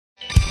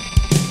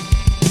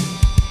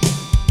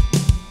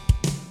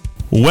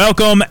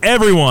Welcome,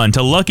 everyone,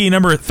 to lucky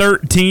number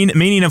 13,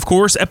 meaning, of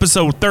course,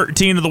 episode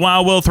 13 of the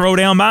Wild Will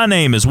Throwdown. My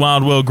name is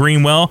Wild Will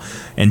Greenwell,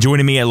 and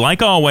joining me,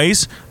 like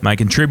always, my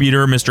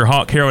contributor, Mr.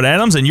 Hawk Harold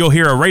Adams, and you'll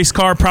hear a race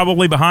car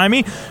probably behind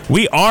me.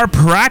 We are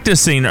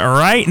practicing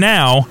right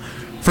now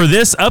for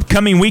this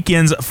upcoming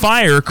weekend's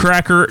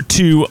Firecracker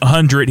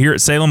 200 here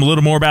at Salem. A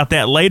little more about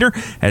that later,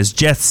 as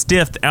Jeff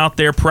Stift out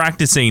there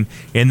practicing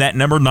in that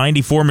number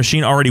 94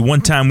 machine, already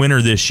one-time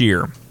winner this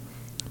year.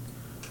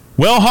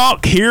 Well,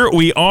 Hawk, here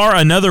we are,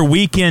 another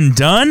weekend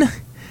done.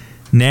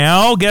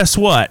 Now, guess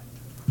what?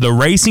 The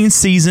racing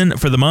season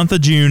for the month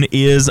of June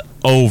is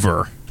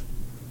over.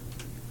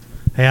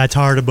 Yeah, it's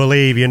hard to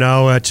believe,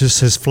 it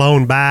just has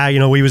flown by.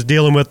 We was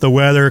dealing with the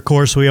weather. Of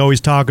course, we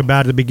always talk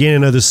about at the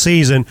beginning of the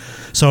season.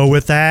 So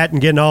with that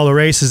and getting all the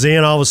races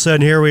in, all of a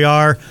sudden here we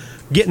are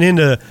getting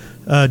into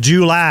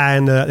July,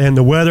 and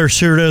the weather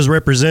sure does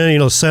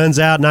represent, sun's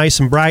out,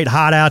 nice and bright,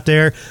 hot out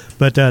there.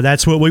 But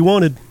that's what we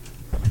wanted.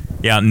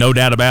 Yeah, no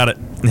doubt about it.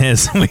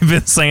 Yes, we've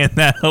been saying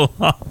that a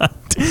lot.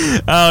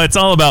 It's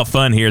all about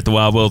fun here at the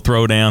Wild Will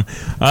Throwdown.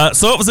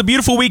 So it was a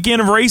beautiful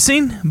weekend of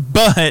racing,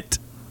 but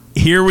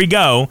here we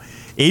go.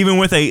 Even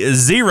with a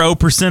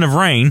 0% of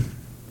rain,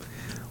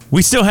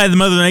 we still had the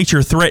Mother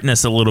Nature threaten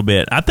us a little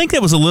bit. I think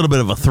that was a little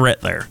bit of a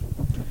threat there.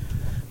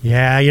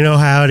 Yeah, you know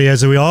how it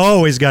is. We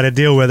always got to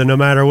deal with it no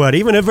matter what.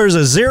 Even if there's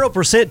a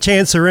 0%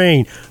 chance of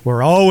rain,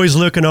 we're always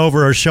looking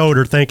over our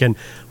shoulder thinking,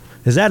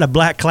 is that a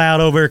black cloud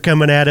over there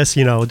coming at us?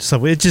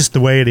 So it's just the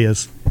way it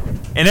is.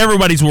 And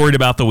everybody's worried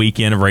about the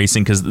weekend of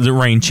racing because the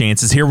rain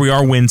chances. Here we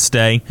are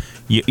Wednesday.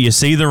 You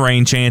see the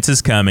rain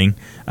chances coming.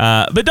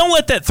 But don't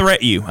let that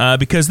threat you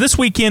because this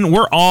weekend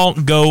we're all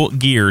go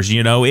gears.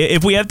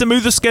 If we have to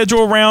move the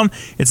schedule around,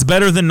 it's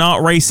better than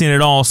not racing at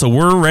all. So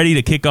we're ready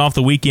to kick off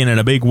the weekend in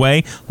a big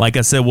way. Like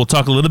I said, we'll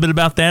talk a little bit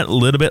about that a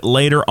little bit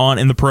later on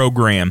in the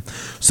program.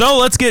 So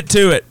let's get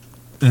to it.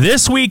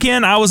 This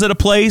weekend I was at a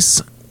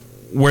place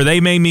where they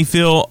made me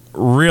feel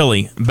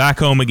really back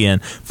home again.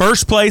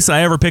 First place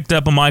I ever picked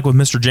up a mic with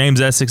Mr. James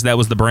Essex, that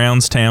was the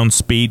Brownstown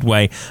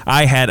Speedway.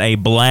 I had a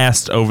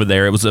blast over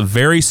there. It was a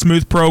very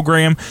smooth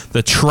program.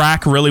 The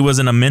track really was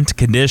in a mint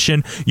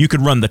condition. You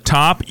could run the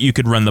top, you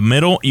could run the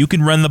middle, you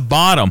could run the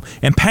bottom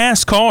and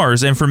pass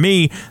cars. And for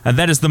me,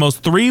 that is the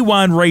most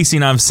 3-wide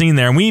racing I've seen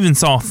there. And we even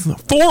saw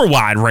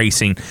 4-wide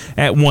racing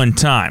at one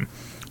time.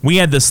 We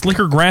had the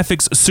Slicker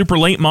Graphics Super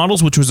Late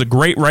Models, which was a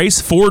great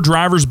race. 4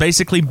 drivers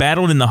basically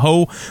battled in the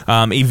whole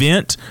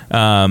event.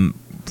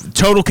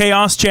 Total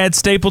Chaos, Chad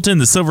Stapleton,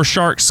 the Silver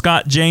Shark,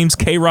 Scott James,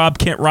 K-Rob,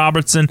 Kent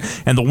Robertson,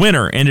 and the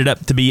winner ended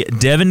up to be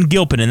Devin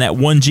Gilpin in that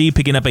 1G,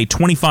 picking up a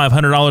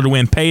 $2,500 to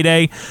win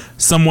payday,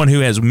 someone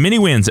who has many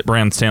wins at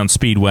Brownstown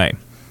Speedway.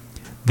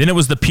 Then it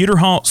was the Pewter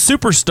Hall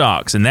Super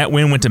Stocks, and that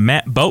win went to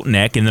Matt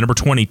Boatneck in the number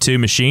 22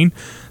 machine.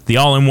 The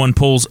All-in-One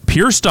Pulls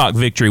Pure Stock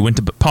victory went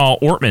to Paul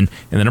Ortman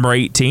in the number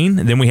 18.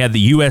 And then we had the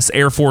U.S.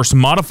 Air Force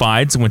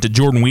Modifieds, went to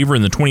Jordan Weaver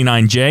in the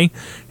 29J.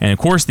 And, of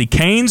course, the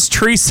Canes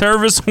Tree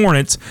Service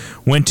Hornets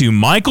went to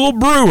Michael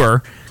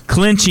Brewer,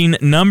 clinching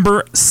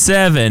number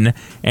 7.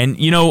 And,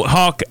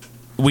 Hawk,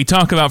 we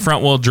talk about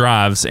front-wheel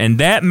drives, and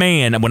that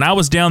man, when I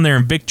was down there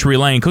in Victory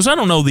Lane, because I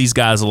don't know these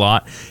guys a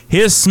lot,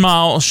 his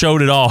smile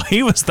showed it all.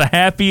 He was the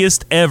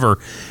happiest ever.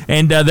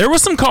 And there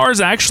was some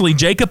cars, actually.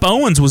 Jacob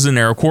Owens was in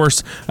there, of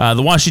course,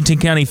 the Washington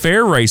County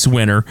Fair race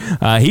winner.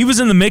 He was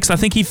in the mix. I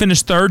think he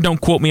finished 3rd.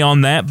 Don't quote me on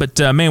that. But,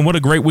 man, what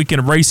a great weekend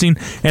of racing.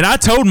 And I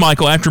told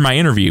Michael after my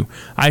interview,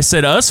 I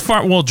said, us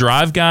front-wheel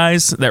drive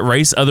guys that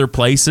race other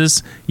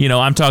places,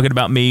 I'm talking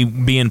about me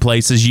being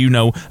places,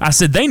 I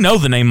said, they know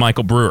the name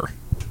Michael Brewer.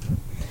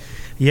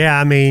 Yeah,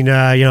 I mean,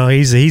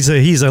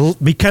 he's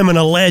becoming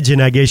a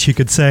legend, I guess you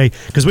could say,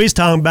 because we was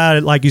talking about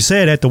it, like you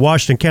said, at the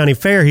Washington County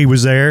Fair. He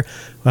was there.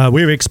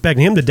 We were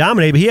expecting him to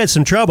dominate, but he had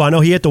some trouble. I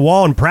know he hit the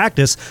wall in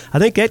practice. I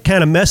think that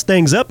kind of messed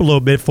things up a little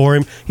bit for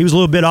him. He was a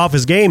little bit off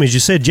his game. As you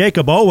said,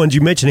 Jacob Owens,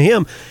 you mentioned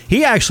him.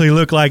 He actually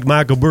looked like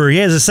Michael Brewer. He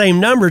has the same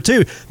number,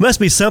 too.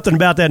 Must be something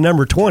about that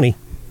number 20.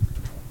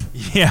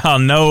 Yeah,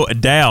 no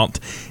doubt.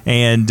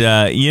 And,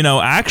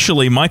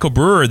 actually, Michael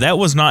Brewer, that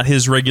was not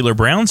his regular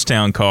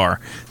Brownstown car.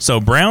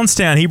 So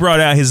Brownstown, he brought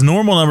out his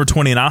normal number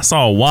 20, and I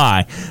saw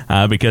why,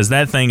 because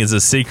that thing is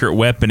a secret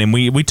weapon. And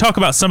we talk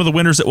about some of the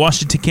winners at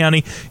Washington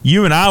County.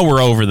 You and I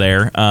were over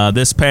there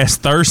this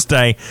past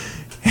Thursday.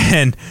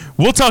 And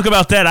we'll talk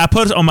about that. I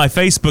put on my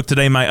Facebook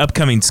today my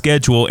upcoming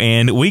schedule,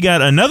 and we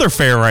got another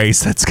fair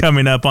race that's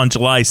coming up on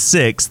July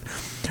 6th.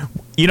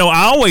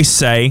 I always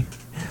say,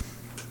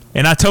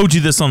 and I told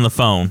you this on the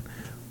phone,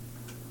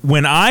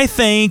 when I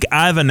think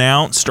I've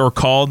announced or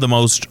called the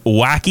most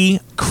wacky,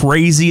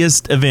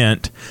 craziest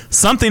event,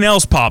 something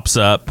else pops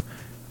up,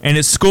 and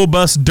it's school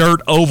bus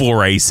dirt oval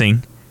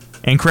racing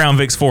and Crown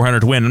Vics 400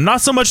 to win. Not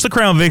so much the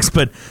Crown Vics,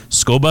 but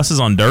school buses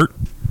on dirt.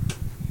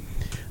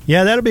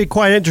 Yeah, that'll be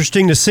quite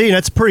interesting to see.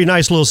 That's a pretty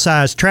nice little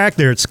size track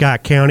there at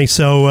Scott County.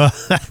 So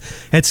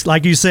it's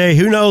like you say,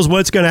 who knows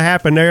what's going to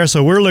happen there.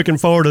 So we're looking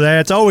forward to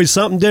that. It's always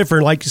something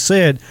different, like you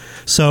said.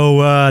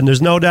 So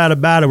there's no doubt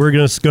about it. We're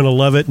just going to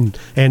love it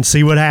and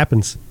see what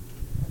happens.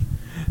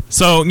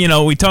 So,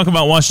 we talk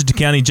about Washington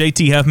County.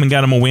 J.T. Huffman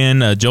got him a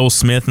win. Joel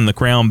Smith and the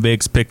Crown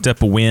Bigs picked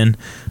up a win.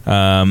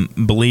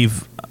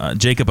 Believe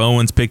Jacob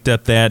Owens picked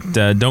up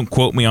that. Don't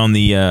quote me on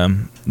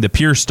the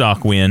Pure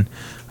Stock win.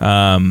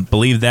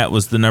 Believe that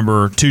was the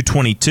number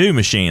 222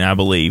 machine, I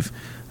believe,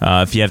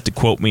 if you have to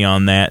quote me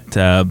on that.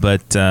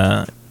 But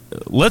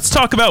let's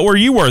talk about where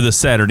you were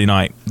this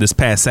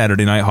past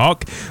Saturday night,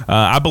 Hawk.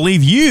 I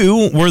believe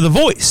you were the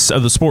voice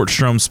of the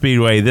Sportstrom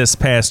Speedway this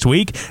past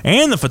week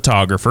and the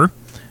photographer.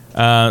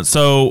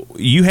 So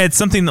you had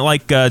something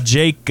like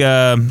Jake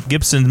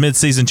Gibson's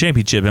midseason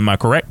championship, am I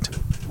correct?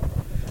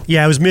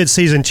 Yeah, it was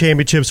mid-season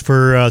championships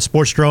for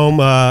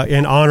Sportstrom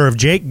in honor of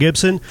Jake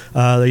Gibson,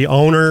 the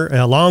owner,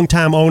 a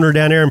longtime owner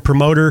down there and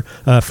promoter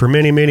for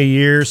many, many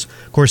years.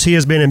 Of course, he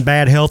has been in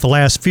bad health the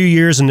last few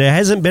years and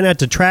hasn't been at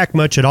the track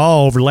much at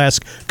all over the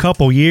last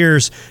couple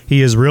years.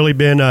 He has really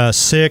been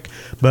sick,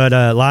 but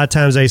a lot of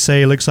times they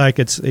say it looks like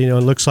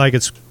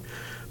it's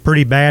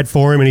pretty bad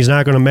for him and he's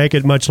not going to make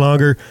it much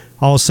longer.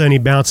 All of a sudden he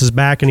bounces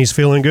back and he's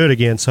feeling good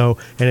again. So,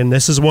 and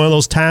this is one of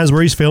those times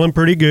where he's feeling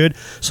pretty good.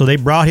 So they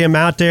brought him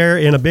out there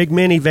in a big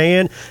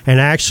minivan and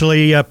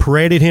actually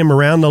paraded him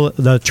around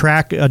the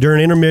track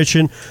during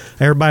intermission.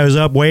 Everybody was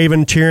up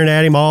waving, cheering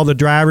at him. All the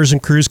drivers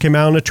and crews came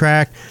out on the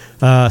track,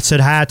 said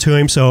hi to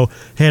him. So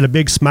he had a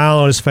big smile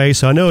on his face.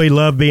 So I know he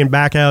loved being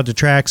back out at the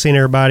track, seeing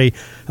everybody,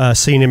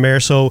 seeing him there.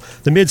 So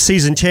the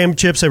mid-season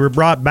championships, they were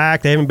brought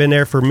back. They haven't been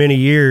there for many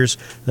years,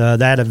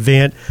 that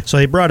event. So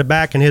they brought it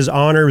back in his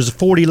honor. It was a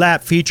 40-lap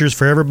features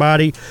for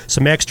everybody,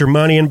 some extra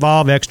money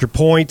involved, extra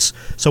points.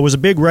 So it was a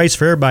big race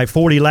for everybody,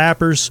 40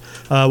 lappers.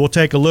 We'll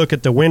take a look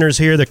at the winners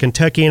here. The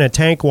Kentuckiana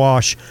Tank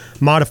Wash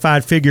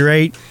Modified Figure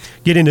 8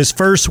 getting his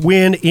first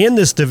win in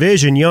this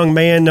division. Young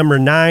man, number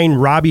 9,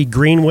 Robbie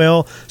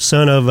Greenwell,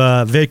 son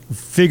of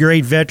Figure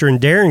 8 veteran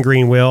Darren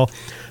Greenwell.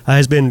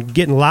 Has been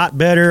getting a lot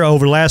better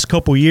over the last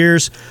couple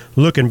years,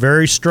 looking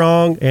very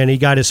strong, and he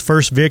got his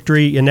first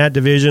victory in that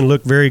division,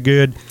 looked very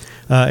good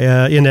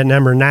in that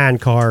number 9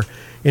 car.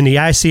 In the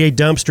ICA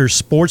Dumpster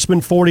Sportsman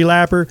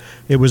 40-lapper,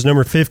 it was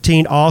number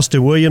 15,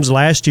 Austin Williams,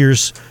 last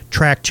year's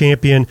track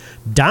champion,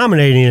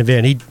 dominating the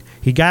event.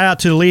 He got out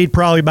to the lead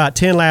probably about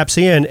 10 laps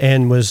in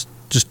and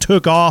just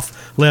took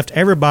off, left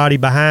everybody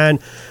behind,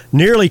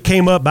 nearly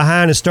came up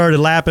behind and started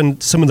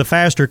lapping some of the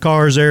faster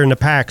cars there in the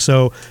pack.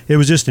 So it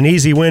was just an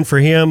easy win for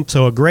him.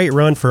 So a great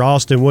run for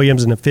Austin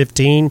Williams in the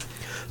 15.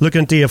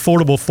 Looking at the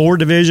affordable Ford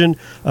division,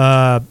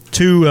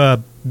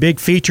 two big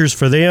features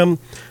for them.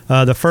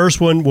 The first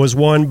one was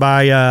won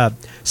by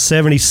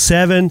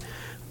 77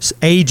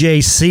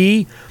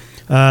 AJC.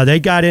 They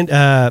got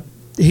in.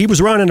 He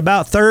was running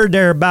about third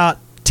there, about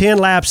 10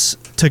 laps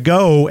to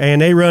go,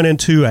 and they run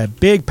into a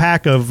big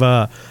pack of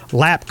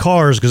lap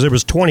cars because there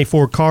was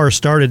 24 cars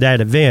started that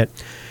event.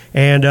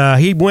 And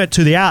he went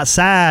to the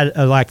outside,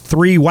 like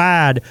 3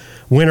 wide,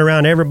 went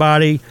around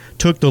everybody,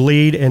 took the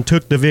lead, and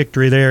took the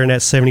victory there in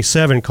that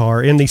 77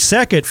 car. In the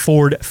second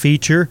Ford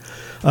feature,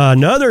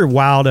 another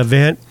wild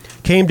event,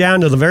 came down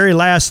to the very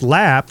last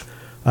lap.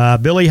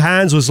 Billy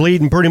Hines was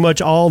leading pretty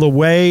much all the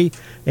way,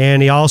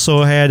 and he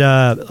also had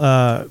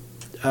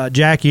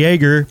Jack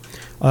Yeager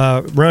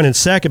running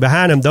second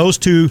behind him. Those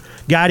two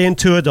got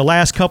into it the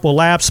last couple of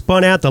laps,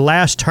 spun out the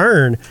last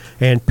turn,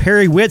 and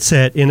Perry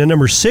Whitsett in the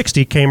number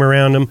 60 came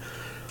around him,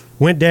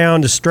 went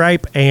down the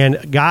stripe,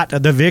 and got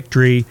the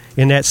victory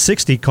in that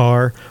 60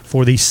 car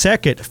for the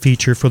second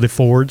feature for the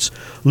Fords.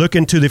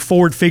 Looking to the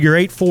Ford Figure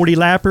 8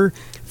 40-lapper,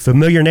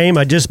 familiar name,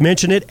 I just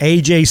mentioned it,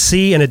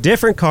 AJC, in a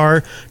different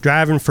car,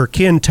 driving for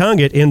Ken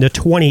Tungett in the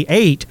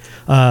 28,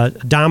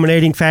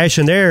 dominating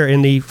fashion there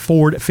in the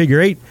Ford Figure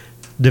 8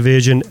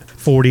 division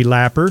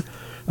 40-lapper.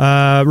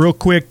 Real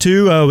quick,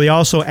 too, we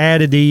also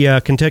added the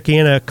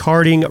Kentuckiana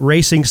Karting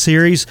Racing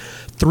Series.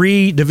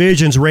 3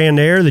 divisions ran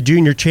there. The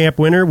junior champ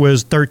winner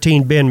was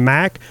 13 Ben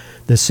Mack.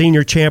 The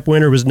senior champ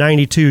winner was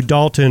 92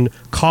 Dalton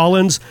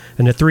Collins.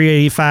 And the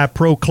 385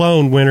 Pro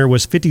Clone winner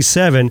was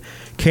 57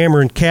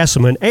 Cameron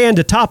Castleman. And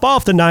to top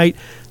off the night,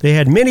 they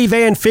had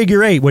minivan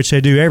figure 8, which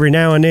they do every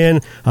now and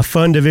then, a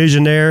fun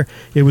division there.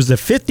 It was the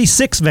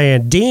 56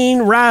 van,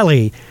 Dean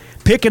Riley,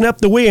 picking up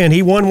the win.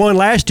 He won one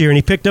last year, and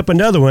he picked up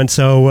another one.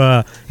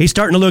 So he's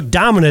starting to look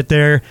dominant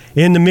there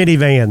in the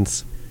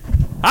minivans.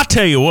 I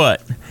tell you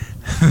what,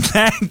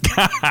 that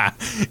guy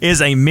is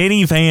a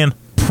minivan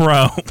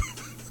pro.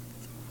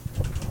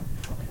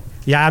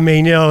 Yeah, I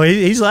mean,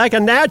 he's like a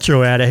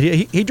natural at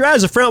it. He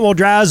drives the front-wheel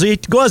drives. He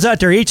goes out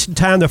there each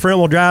time the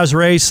front-wheel drives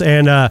race,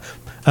 and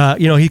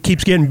he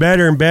keeps getting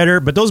better and better.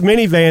 But those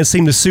minivans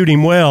seem to suit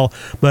him well.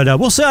 But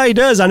we'll see how he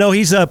does. I know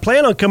he's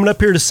planning on coming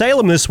up here to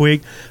Salem this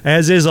week,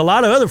 as is a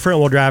lot of other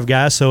front-wheel drive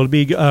guys. So it'll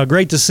be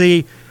great to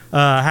see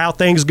how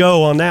things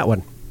go on that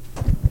one.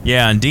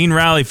 Yeah, and Dean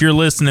Riley, if you're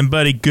listening,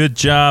 buddy, good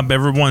job.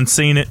 Everyone's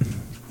seen it.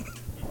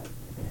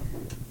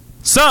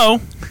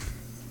 So,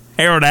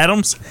 Harold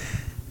Adams,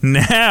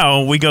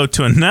 now we go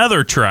to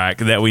another track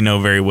that we know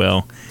very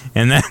well,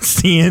 and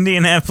that's the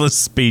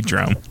Indianapolis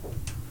Speedrome.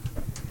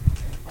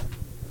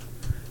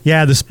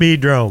 Yeah, the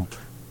Speedrome.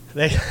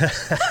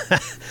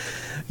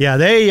 Yeah,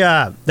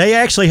 they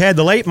actually had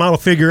the late model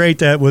figure 8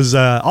 that was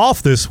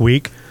off this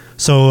week.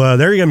 So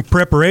they're in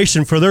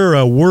preparation for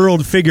their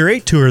World Figure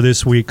 8 Tour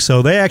this week.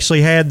 So they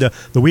actually had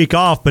the week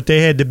off, but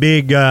they had the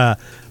big Joe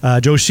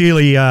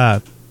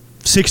Shealy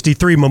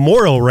 63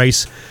 Memorial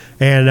race.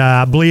 And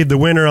I believe the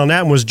winner on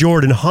that one was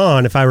Jordan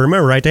Hahn, if I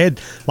remember right. They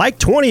had like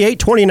 28,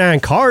 29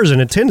 cars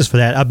in attendance for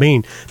that. I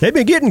mean, they've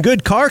been getting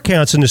good car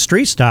counts in the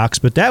street stocks,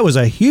 but that was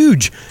a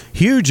huge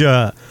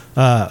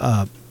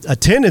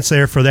attendance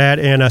there for that.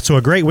 And so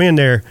a great win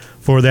there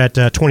for that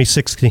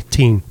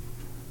 2016.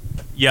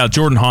 Yeah,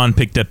 Jordan Hahn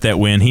picked up that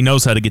win. He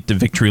knows how to get to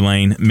victory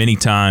lane many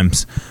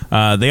times.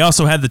 They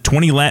also had the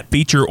 20-lap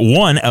feature,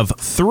 one of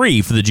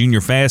 3 for the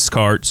junior fast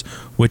carts,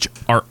 which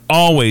are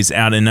always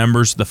out in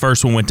numbers. The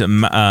first one went to,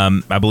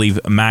 I believe,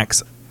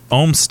 Max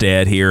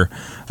Olmstead here.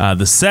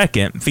 The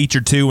second,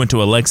 feature 2, went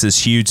to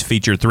Alexis Hughes.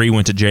 Feature 3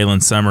 went to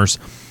Jalen Summers.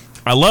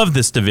 I love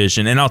this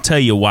division, and I'll tell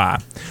you why.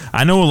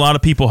 I know a lot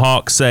of people,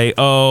 Hawk, say,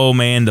 oh,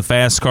 man, the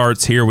fast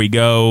carts, here we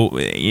go,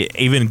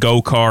 even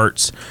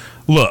go-karts.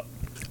 Look.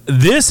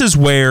 This is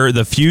where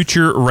the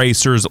future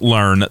racers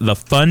learn the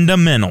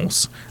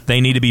fundamentals.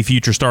 They need to be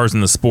future stars in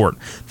the sport.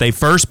 They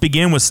first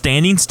begin with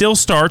standing still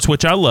starts,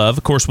 which I love.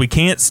 Of course, we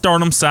can't start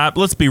them side.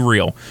 Let's be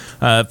real.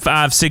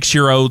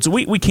 5-6-year-olds,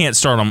 we can't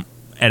start them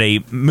at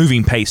a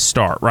moving pace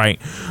start, right?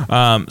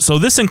 So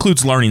this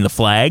includes learning the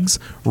flags,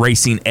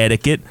 racing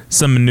etiquette,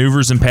 some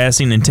maneuvers and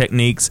passing and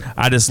techniques.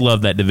 I just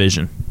love that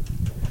division.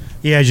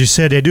 Yeah, as you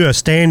said, they do a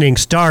standing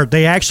start.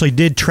 They actually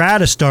did try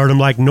to start them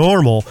like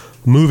normal,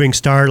 moving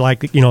start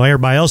like,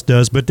 everybody else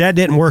does, but that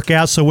didn't work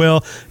out so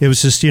well. It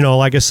was just,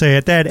 like I say,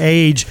 at that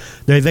age,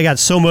 they got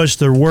so much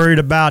they're worried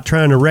about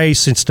trying to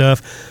race and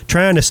stuff.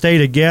 Trying to stay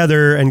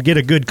together and get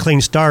a good,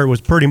 clean start was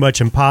pretty much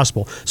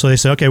impossible. So they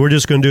said, okay, we're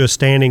just going to do a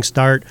standing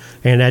start,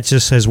 and that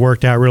just has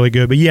worked out really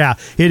good. But, yeah,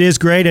 it is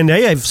great, and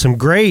they have some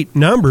great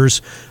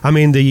numbers. I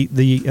mean,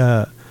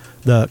 the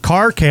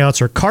car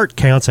counts, or cart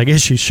counts, I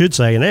guess you should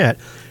say, in that,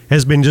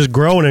 has been just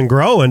growing and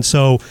growing.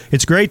 So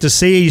it's great to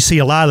see. You see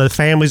a lot of the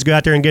families go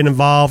out there and get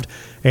involved.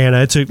 And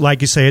like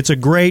you say, it's a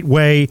great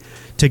way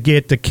to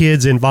get the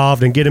kids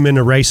involved and get them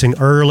into racing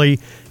early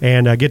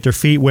and get their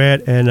feet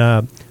wet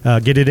and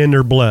get it in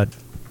their blood.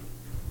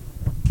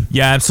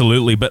 Yeah,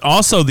 absolutely. But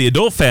also the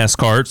adult fast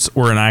carts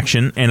were in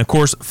action, and, of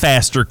course,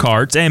 faster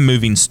carts and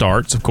moving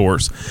starts, of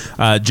course.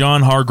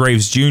 John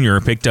Hargraves Jr.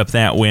 picked up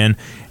that win.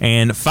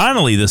 And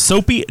finally, the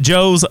Soapy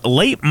Joe's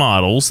late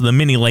models, the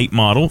mini late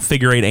model,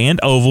 figure 8 and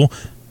oval.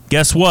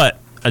 Guess what?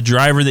 A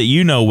driver that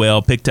you know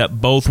well picked up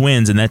both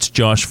wins, and that's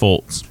Josh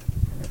Foltz.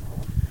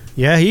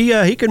 Yeah,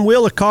 he can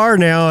wheel a car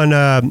now,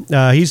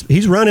 and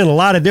he's running a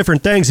lot of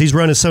different things. He's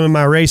running some of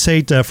my Race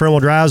 8 front-wheel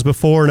drives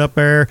before and up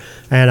there,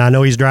 and I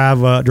know he's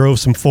drove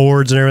some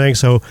Fords and everything.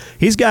 So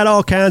he's got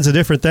all kinds of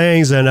different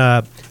things,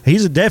 and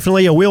he's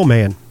definitely a wheel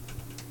man.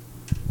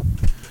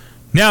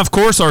 Now, of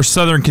course, our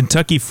Southern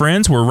Kentucky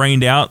friends were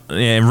rained out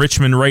in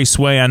Richmond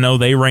Raceway. I know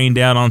they rained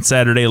out on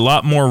Saturday. A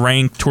lot more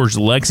rain towards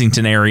the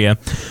Lexington area.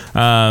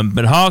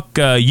 But, Hawk,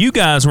 you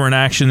guys were in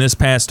action this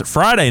past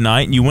Friday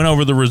night, and you went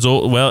over the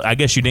result. Well, I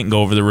guess you didn't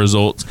go over the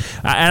results.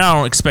 And I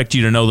don't expect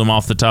you to know them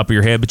off the top of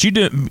your head, but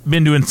you've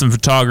been doing some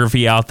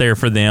photography out there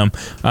for them.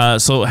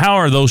 So how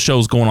are those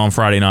shows going on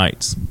Friday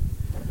nights?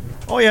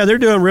 Oh, yeah, they're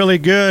doing really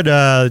good.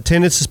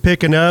 Attendance is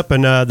picking up,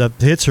 and the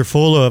hits are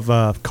full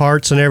of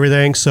carts and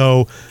everything.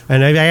 So,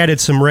 and they've added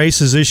some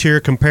races this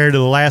year compared to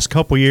the last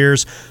couple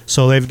years.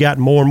 So they've got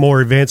more and more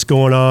events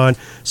going on.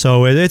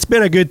 So it's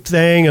been a good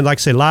thing. And like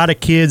I said, a lot of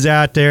kids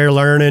out there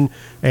learning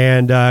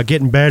and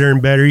getting better and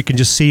better. You can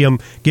just see them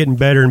getting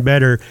better and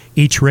better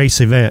each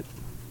race event.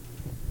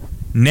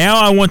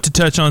 Now I want to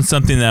touch on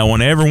something that I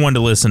want everyone to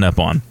listen up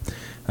on.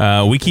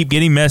 We keep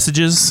getting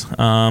messages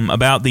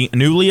about the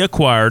newly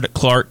acquired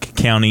Clark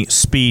County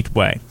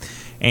Speedway.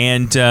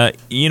 And,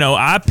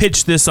 I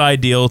pitched this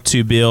idea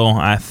to Bill,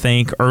 I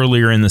think,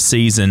 earlier in the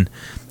season.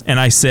 And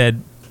I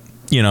said,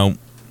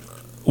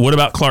 what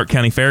about Clark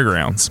County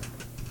Fairgrounds?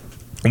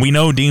 We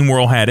know Dean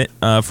Worrell had it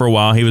for a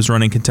while. He was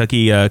running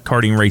Kentucky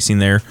karting racing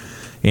there,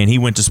 and he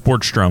went to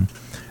Sportstrom.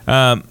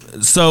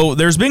 So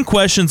there's been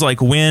questions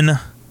like when,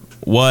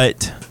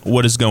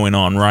 what is going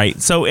on,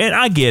 right? So, and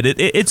I get it.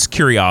 It's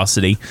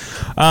curiosity.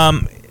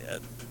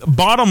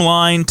 Bottom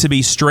line, to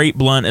be straight,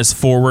 blunt, as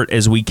forward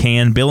as we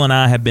can, Bill and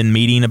I have been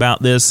meeting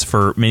about this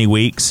for many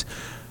weeks.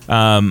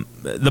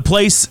 The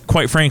place,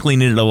 quite frankly,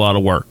 needed a lot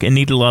of work. It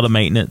needed a lot of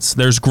maintenance.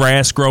 There's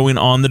grass growing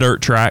on the dirt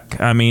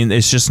track. I mean,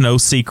 it's just no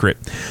secret.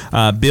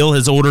 Bill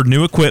has ordered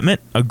new equipment,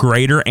 a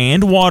grader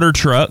and water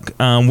truck.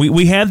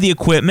 We have the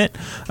equipment.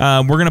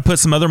 We're going to put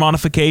some other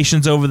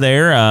modifications over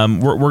there.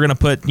 We're going to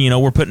put,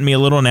 we're putting me a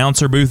little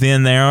announcer booth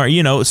in there.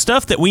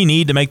 Stuff that we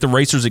need to make the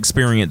racers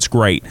experience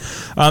great.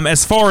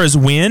 As far as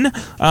when,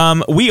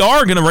 we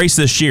are going to race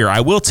this year.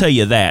 I will tell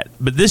you that.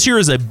 But this year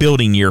is a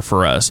building year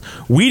for us.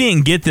 We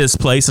didn't get this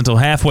place until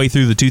halfway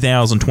through the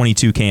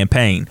 2022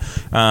 campaign.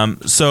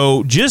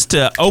 So just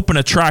to open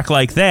a track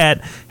like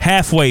that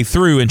halfway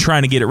through and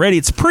trying to get it ready.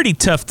 It's pretty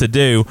tough to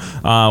do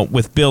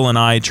with Bill and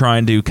I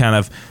trying to kind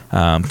of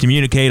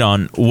communicate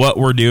on what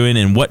we're doing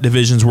and what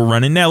divisions we're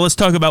running. Now, let's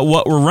talk about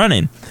what we're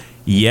running.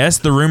 Yes,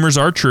 the rumors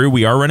are true.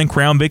 We are running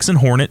Crown Vics and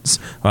Hornets.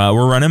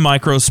 We're running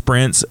micro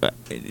sprints.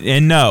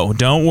 And no,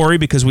 don't worry,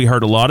 because we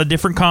heard a lot of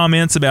different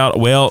comments about,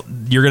 well,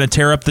 you're going to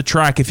tear up the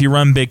track if you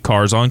run big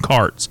cars on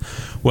carts.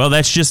 Well,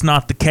 that's just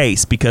not the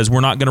case, because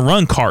we're not going to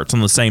run carts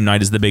on the same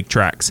night as the big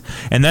tracks.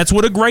 And that's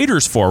what a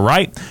grader's for,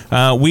 right?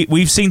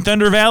 We've seen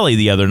Thunder Valley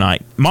the other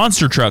night.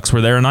 Monster trucks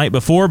were there a night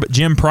before, but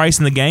Jim Price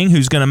and the gang,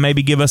 who's going to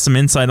maybe give us some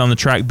insight on the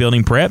track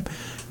building prep,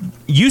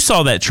 you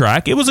saw that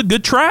track. It was a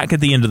good track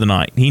at the end of the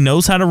night. He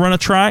knows how to run a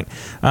track.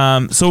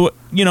 So,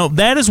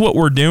 that is what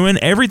we're doing.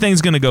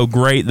 Everything's going to go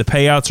great. The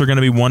payouts are going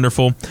to be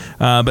wonderful.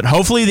 But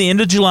hopefully the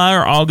end of July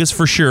or August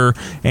for sure.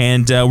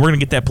 And we're going to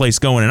get that place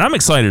going. And I'm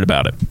excited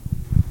about it.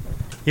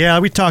 Yeah,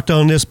 we talked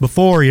on this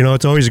before.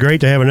 It's always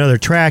great to have another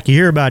track. You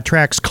hear about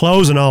tracks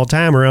closing all the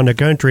time around the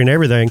country and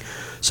everything.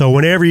 So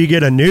whenever you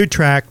get a new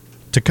track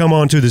to come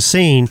onto the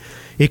scene,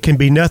 it can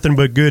be nothing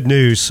but good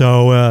news.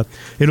 So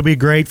it'll be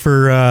great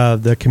for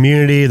the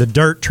community, the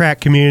dirt track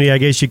community, I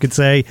guess you could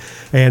say.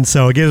 And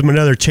so it gives them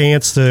another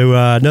chance to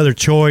another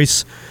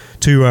choice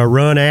to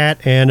run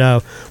at.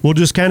 And we'll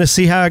just kind of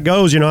see how it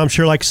goes. I'm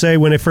sure, like I say,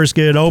 when they first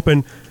get it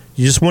open,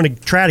 you just want to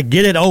try to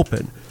get it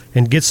open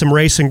and get some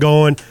racing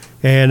going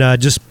and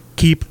just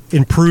keep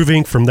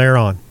improving from there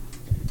on.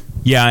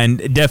 Yeah, and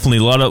definitely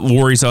a lot of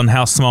worries on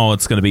how small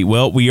it's going to be.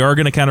 Well, we are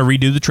going to kind of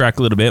redo the track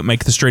a little bit,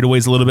 make the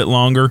straightaways a little bit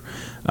longer,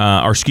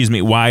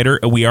 wider.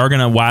 We are going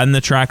to widen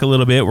the track a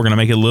little bit. We're going to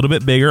make it a little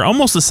bit bigger,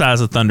 almost the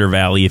size of Thunder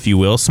Valley, if you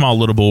will, small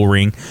little bull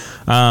ring.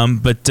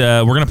 But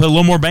we're going to put a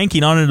little more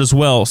banking on it as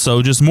well.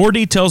 So just more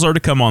details are to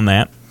come on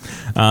that.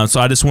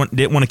 So I just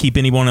didn't want to keep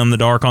anyone in the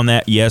dark on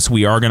that. Yes,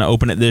 we are going to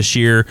open it this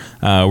year.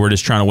 We're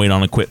just trying to wait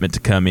on equipment to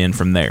come in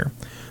from there.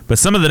 But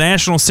some of the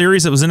national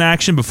series that was in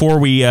action before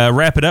we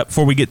wrap it up,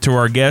 before we get to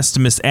our guest,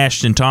 Miss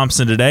Ashton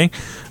Thompson today.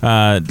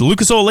 The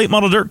Lucas Oil Late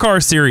Model Dirt Car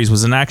Series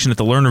was in action at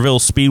the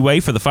Lernerville Speedway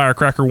for the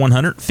Firecracker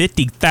 100.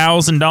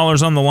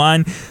 $50,000 on the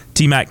line.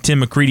 T-Mac Tim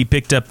McCready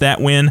picked up that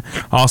win.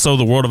 Also,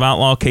 the World of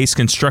Outlaw Case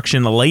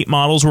Construction late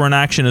models were in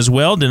action as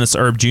well. Dennis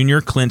Erb Jr.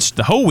 clinched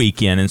the whole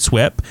weekend and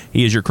swept.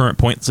 He is your current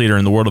points leader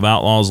in the World of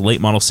Outlaws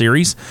late model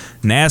series.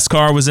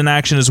 NASCAR was in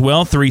action as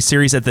well. 3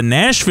 series at the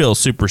Nashville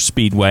Super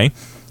Speedway.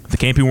 The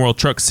Camping World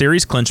Truck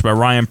Series clinched by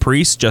Ryan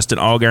Priest, Justin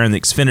Allgaier in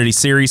the Xfinity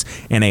Series,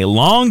 and a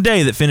long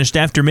day that finished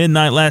after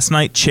midnight last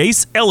night.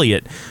 Chase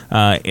Elliott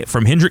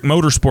from Hendrick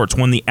Motorsports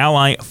won the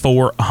Ally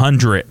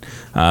 400.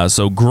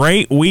 So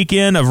great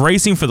weekend of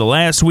racing for the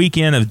last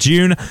weekend of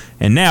June.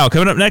 And now,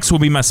 coming up next will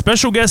be my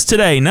special guest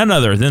today, none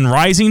other than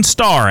rising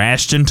star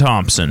Ashton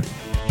Thompson.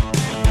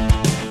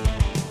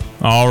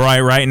 All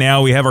right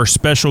now we have our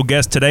special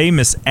guest today,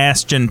 Miss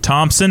Ashton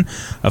Thompson.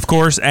 Of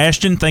course,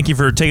 Ashton, thank you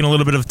for taking a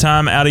little bit of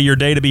time out of your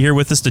day to be here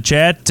with us to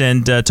chat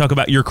and talk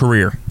about your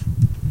career.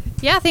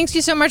 Yeah, thanks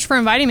you so much for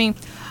inviting me.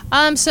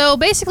 So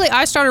basically,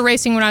 I started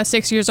racing when I was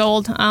 6 years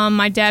old.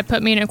 My dad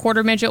put me in a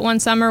quarter midget one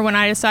summer when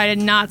I decided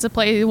not to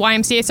play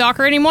YMCA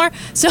soccer anymore.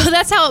 So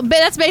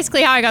that's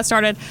basically how I got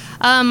started.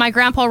 My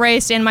grandpa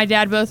raced and my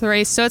dad both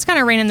raced, so it's kind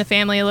of ran in the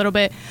family a little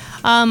bit.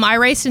 I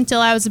raced until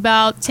I was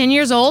about 10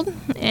 years old,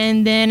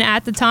 and then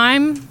at the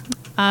time,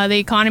 the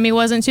economy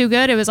wasn't too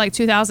good. It was like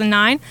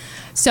 2009.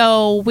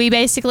 So we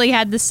basically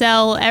had to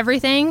sell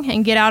everything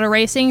and get out of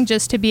racing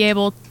just to be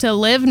able to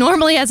live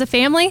normally as a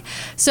family.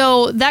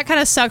 So that kind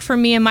of sucked for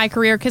me in my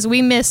career because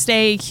we missed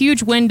a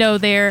huge window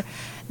there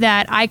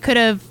that I could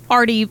have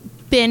already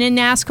been in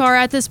NASCAR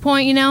at this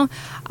point,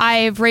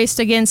 I've raced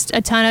against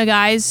a ton of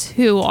guys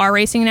who are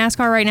racing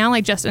NASCAR right now,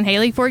 like Justin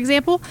Haley, for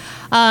example.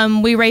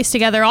 We raced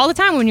together all the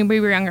time when we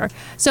were younger.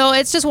 So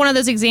it's just one of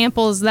those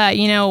examples that,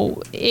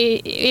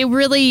 it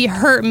really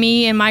hurt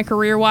me in my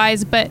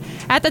career-wise. But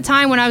at the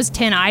time when I was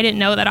 10, I didn't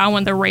know that I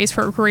wanted to race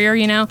for a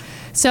career,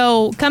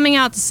 So coming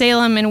out to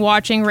Salem and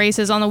watching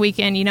races on the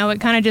weekend, it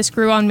kind of just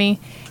grew on me.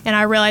 And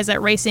I realized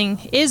that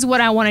racing is what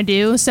I want to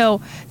do.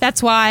 So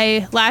that's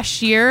why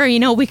last year,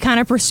 we kind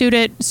of pursued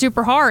it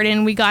super hard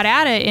and we got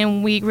at it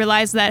and we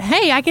realized that,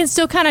 hey, I can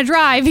still kind of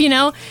drive,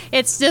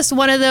 It's just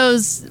one of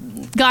those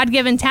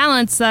God-given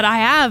talents that I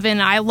have,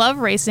 and I love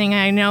racing.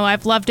 I know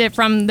I've loved it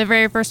from the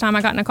very first time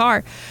I got in a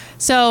car.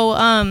 So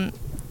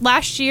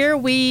last year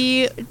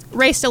we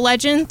raced a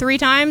Legend 3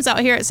 times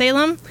out here at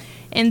Salem,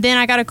 and then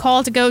I got a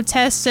call to go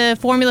test a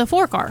Formula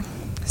 4 car.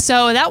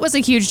 So that was a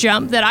huge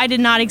jump that I did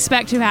not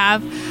expect to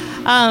have.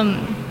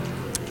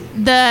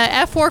 The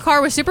F4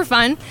 car was super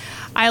fun.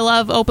 I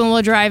love open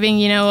wheel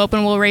driving.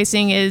 Open wheel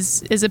racing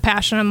is a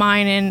passion of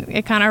mine, and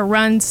it kind of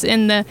runs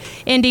in the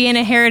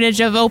Indiana heritage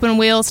of open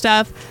wheel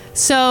stuff.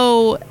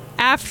 So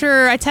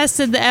after I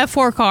tested the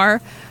F4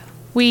 car,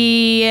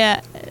 we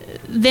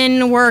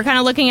then were kind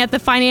of looking at the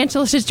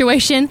financial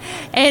situation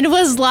and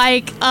was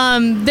like,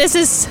 this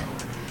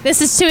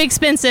is too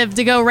expensive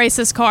to go race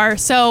this car.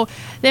 So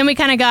then we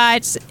kind of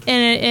got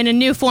in a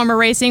new form of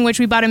racing, which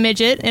we bought a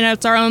midget, and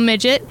it's our own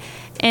midget.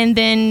 And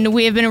then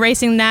we have been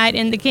racing that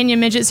in the Kenyon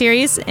Midget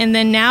Series. And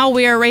then now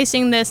we are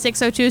racing the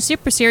 602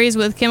 Super Series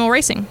with Kimmel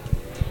Racing.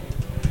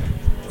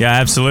 Yeah,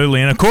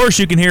 absolutely. And, of course,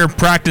 you can hear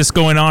practice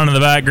going on in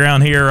the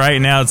background here right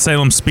now at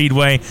Salem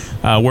Speedway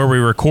where we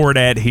record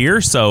at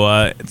here.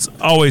 So it's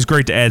always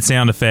great to add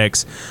sound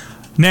effects.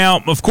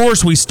 Now, of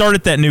course, we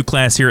started that new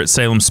class here at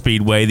Salem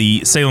Speedway,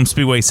 the Salem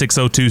Speedway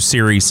 602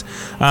 Series.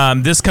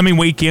 This coming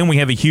weekend, we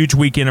have a huge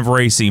weekend of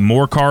racing.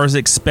 More cars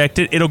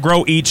expected. It'll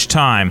grow each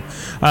time.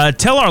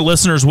 Tell our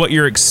listeners what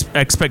your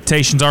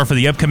expectations are for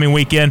the upcoming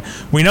weekend.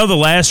 We know the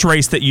last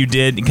race that you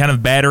did, kind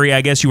of battery,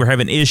 I guess you were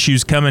having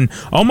issues coming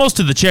almost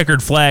to the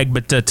checkered flag,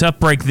 but tough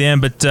break then.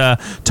 But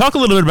talk a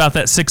little bit about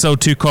that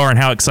 602 car and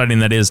how exciting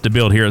that is to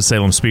build here at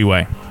Salem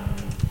Speedway.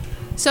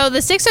 So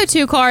the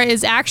 602 car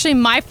is actually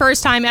my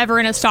first time ever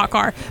in a stock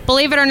car.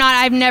 Believe it or not,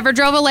 I've never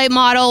drove a late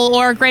model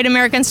or a Great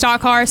American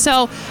stock car.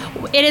 So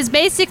it is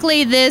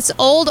basically this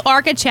old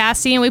ARCA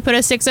chassis, and we put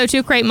a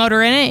 602 crate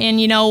motor in it,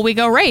 and, you know, we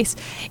go race.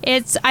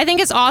 I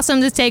think it's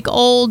awesome to take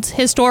old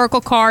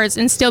historical cars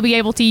and still be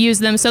able to use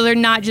them so they're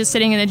not just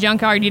sitting in the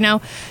junkyard, you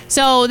know.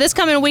 So this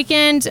coming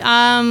weekend,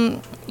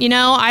 you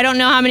know, I don't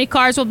know how many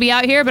cars will be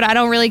out here, but I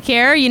don't really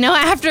care. You know,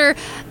 after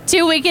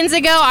 2 weekends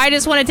ago, I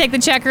just want to take the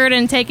checkered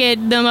and take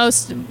it the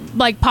most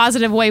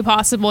positive way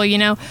possible, you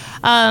know.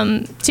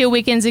 2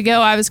 weekends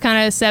ago, I was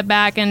kind of set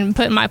back and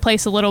put in my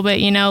place a little bit,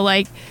 you know,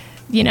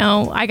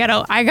 I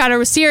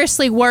gotta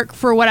seriously work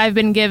for what I've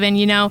been given,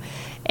 you know.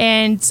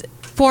 And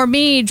for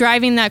me,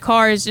 driving that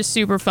car is just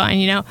super fun,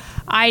 you know.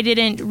 I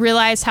didn't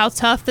realize how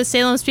tough the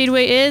Salem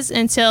Speedway is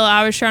until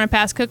I was trying to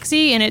pass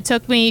Cooksey, and it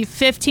took me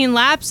 15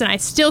 laps, and I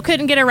still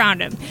couldn't get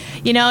around him.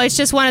 You know, it's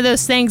just one of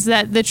those things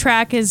that the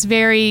track is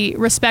very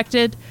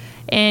respected,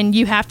 and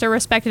you have to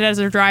respect it as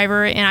a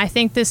driver. And I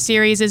think this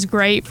series is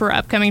great for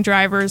upcoming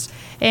drivers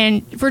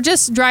and for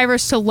just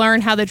drivers to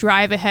learn how to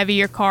drive a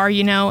heavier car,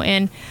 you know.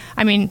 And,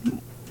 I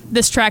mean,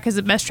 this track is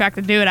the best track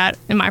to do it at,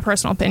 in my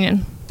personal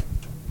opinion.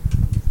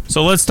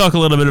 So let's talk a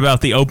little bit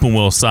about the open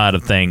wheel side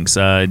of things.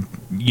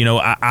 You know,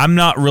 I'm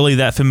not really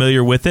that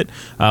familiar with it.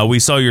 We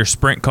saw your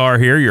sprint car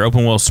here, your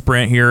open wheel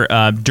sprint here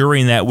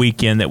during that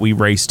weekend that we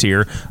raced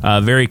here.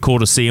 Very cool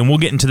to see, and we'll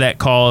get into that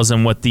cause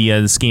and what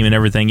the scheme and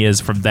everything is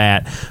from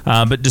that.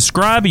 But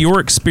describe your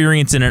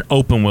experience in an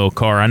open wheel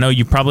car. I know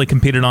you probably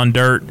competed on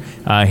dirt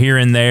here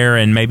and there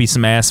and maybe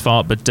some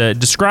asphalt, but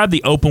describe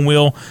the open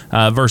wheel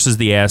versus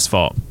the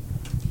asphalt.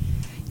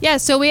 Yeah,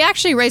 so we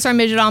actually race our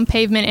midget on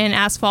pavement and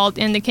asphalt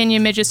in the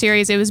Kenyon Midget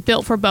Series. It was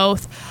built for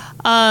both.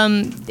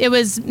 It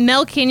was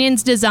Mel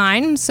Kenyon's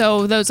design,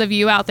 so those of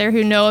you out there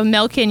who know of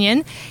Mel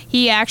Kenyon,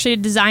 he actually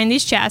designed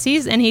these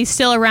chassis, and he's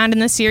still around in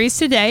the series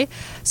today.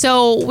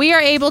 So we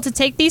are able to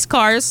take these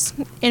cars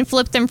and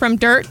flip them from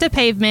dirt to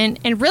pavement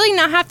and really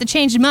not have to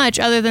change much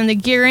other than the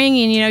gearing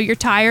and, you know, your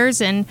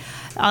tires and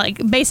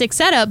basic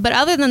setup. But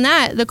other than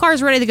that, the car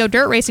is ready to go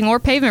dirt racing or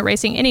pavement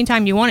racing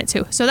anytime you want it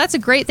to. So that's a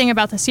great thing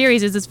about the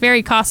series, is it's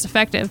very cost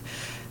effective.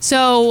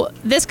 So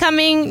this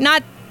coming,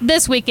 not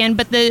this weekend,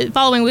 but the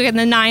following weekend,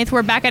 the 9th,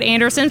 we're back at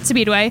Anderson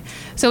Speedway.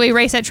 So we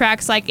race at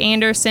tracks like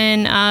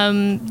Anderson,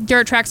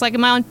 dirt tracks like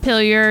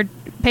Montpelier,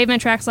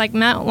 pavement tracks like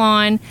Mount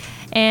Lawn,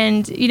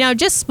 and, you know,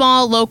 just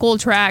small local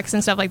tracks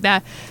and stuff like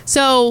that.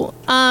 So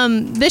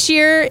this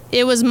year,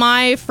 it was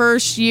my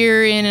first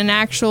year in an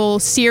actual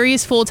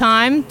series full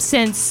time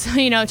since,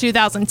 you know,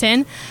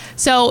 2010.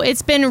 So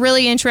it's been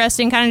really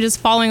interesting kind of just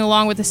following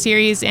along with the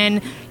series.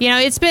 And, you know,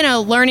 it's been a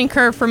learning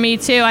curve for me,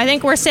 too. I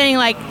think we're sitting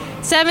like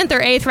 7th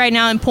or 8th right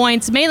now in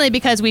points, mainly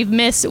because we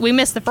missed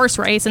the first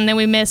race, and then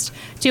we missed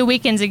 2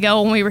 weekends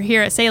ago when we were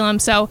here at Salem.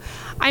 So,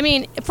 I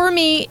mean, for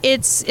me,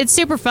 it's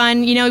super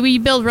fun. You know, we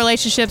build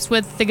relationships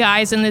with the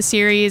guys in the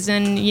series,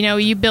 and, you know,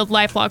 you build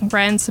lifelong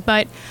friends.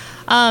 But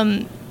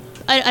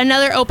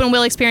another open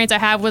wheel experience I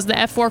have was the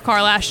F4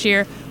 car last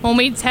year when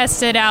we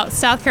tested out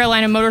South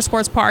Carolina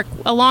Motorsports Park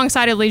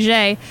alongside of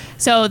Leger.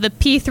 So the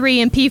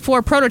P3 and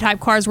P4 prototype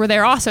cars were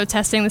there also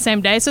testing the same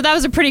day. So that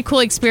was a pretty cool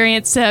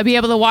experience to be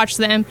able to watch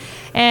them.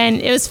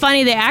 And it was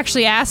funny, they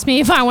actually asked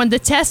me if I wanted to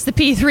test the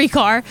P3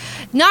 car,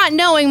 not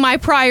knowing my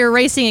prior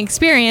racing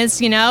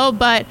experience, you know,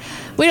 but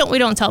we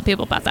don't tell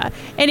people about that.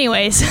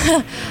 Anyways,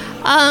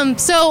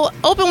 so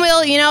open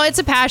wheel, you know, it's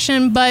a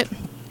passion, but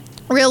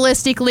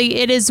realistically,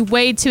 it is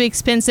way too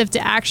expensive to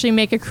actually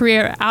make a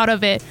career out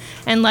of it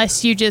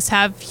unless you just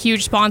have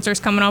huge sponsors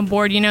coming on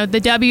board. You know, the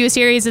W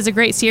Series is a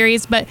great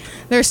series, but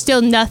there's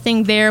still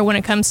nothing there when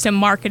it comes to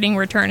marketing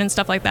return and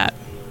stuff like that.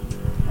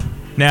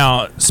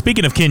 Now,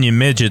 speaking of Kenyon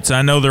Midgets,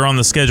 I know they're on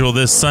the schedule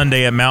this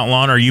Sunday at Mount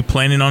Lawn. Are you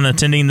planning on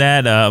attending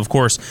that? Of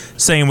course,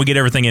 saying we get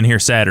everything in here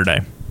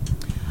Saturday.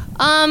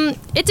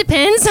 It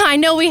depends. I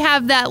know we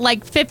have that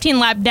like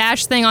 15-lap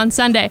dash thing on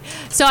Sunday.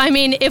 So, I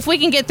mean, if we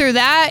can get through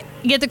that,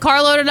 get the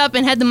car loaded up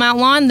and head to Mount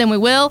Lawn, then we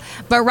will.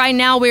 But right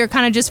now we are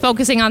kind of just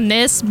focusing on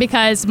this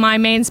because my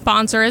main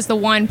sponsor is the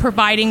one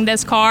providing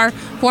this car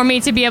for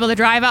me to be able to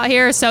drive out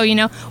here. So, you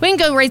know, we can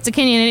go race the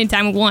Kenyon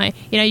anytime we want.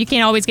 You know, you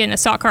can't always get in a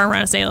stock car and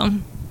run to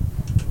Salem.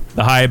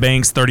 The high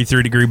banks,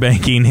 33-degree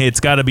banking, it's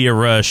got to be a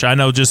rush. I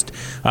know just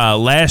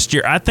last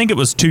year, I think it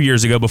was 2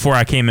 years ago before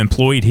I came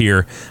employed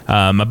here,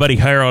 my buddy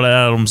Harold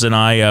Adams and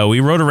I, we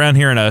rode around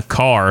here in a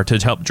car to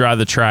help drive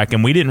the track,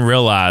 and we didn't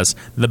realize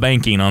the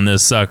banking on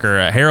this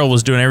sucker. Harold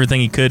was doing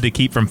everything he could to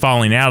keep from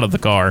falling out of the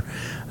car.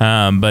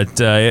 But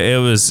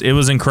it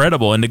was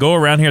incredible, and to go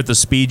around here at the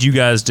speed you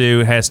guys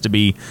do has to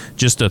be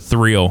just a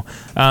thrill.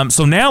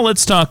 So now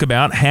let's talk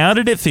about how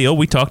did it feel.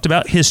 We talked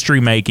about history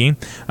making.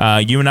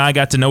 You and I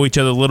got to know each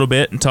other a little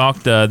bit and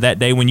talked that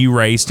day when you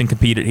raced and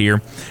competed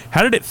here.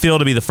 How did it feel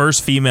to be the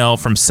first female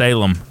from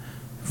Salem,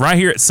 right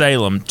here at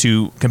Salem,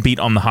 to compete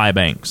on the high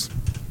banks?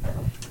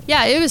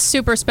 Yeah, it was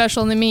super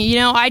special to me.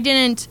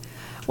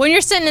 When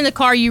you're sitting in the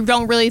car, you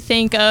don't really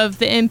think of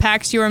the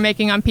impacts you are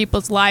making on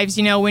people's lives,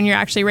 when you're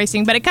actually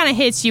racing. But it kind of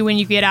hits you when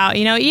you get out.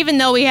 Even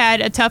though we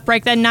had a tough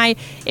break that night,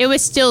 it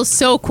was still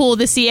so cool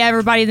to see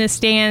everybody in the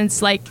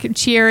stands, like,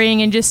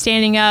 cheering and just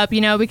standing up,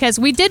 because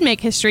we did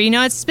make history.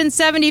 It's been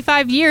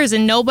 75 years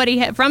and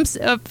nobody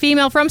a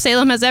female from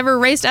Salem has ever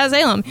raced at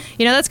Salem.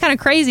 That's kind of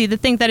crazy to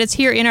think that it's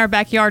here in our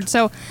backyard.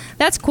 So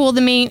that's cool to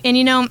me.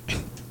 And,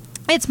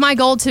 it's my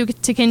goal to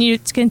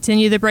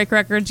continue the break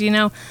records,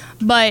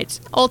 but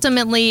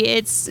ultimately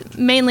it's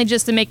mainly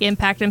just to make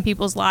impact in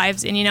people's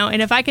lives. And,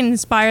 and if I can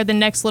inspire the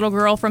next little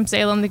girl from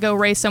Salem to go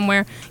race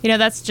somewhere,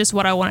 that's just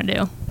what I want to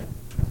do.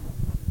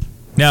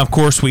 Now, of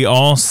course, we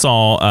all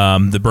saw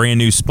the brand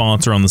new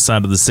sponsor on the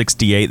side of the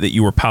 68 that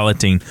you were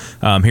piloting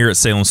here at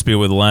Salem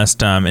Speedway the last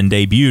time and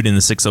debuted in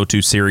the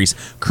 602 series,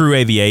 Crew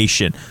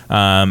Aviation.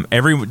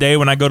 Every day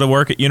when I go to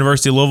work at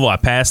University of Louisville, I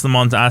pass them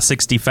on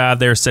I-65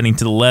 there, sitting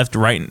to the left,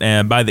 right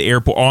by the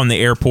airport, on the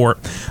airport.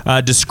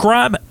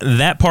 Describe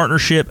that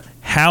partnership,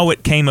 how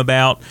it came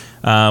about.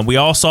 We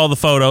all saw the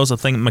photos. I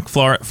think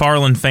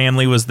McFarland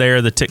family was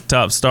there, the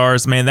TikTok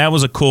stars. Man, that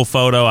was a cool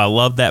photo. I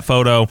love that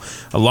photo.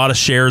 A lot of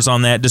shares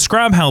on that.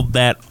 Describe how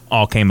that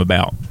all came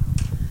about.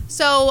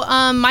 So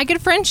my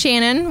good friend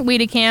Shannon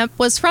Wiedekamp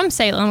was from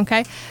Salem,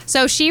 okay?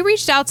 So she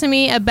reached out to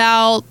me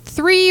about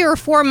 3 or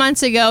 4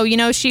 months ago.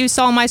 She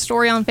saw my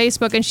story on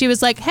Facebook, and she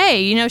was like,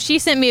 hey, she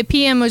sent me a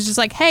PM, was just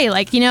like, hey,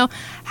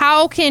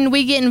 how can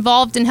we get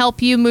involved and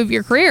help you move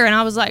your career? And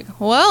I was like,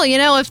 well,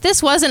 if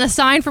this wasn't a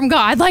sign from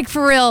God, like,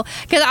 for real,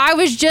 because I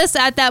was just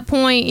at that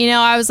point,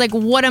 I was like,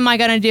 what am I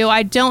going to do?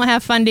 I don't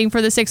have funding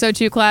for the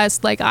 602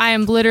 class. Like, I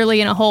am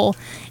literally in a hole.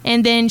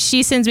 And then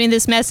she sends me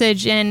this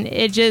message, and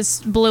it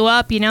just blew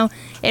up, and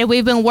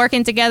we've been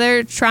working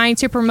together trying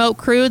to promote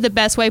Crew the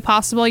best way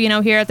possible,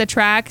 here at the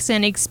tracks,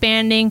 and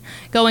expanding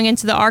going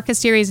into the ARCA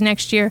series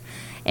next year.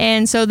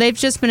 And so they've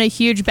just been a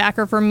huge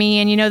backer for me.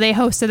 And, they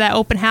hosted that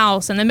open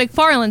house, and the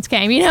McFarlands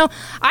came.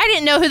 I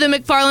didn't know who the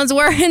McFarlands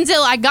were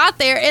until I got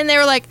there, and they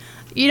were like,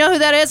 you know who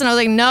that is? And I was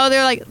like, no.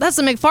 They're like, that's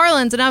the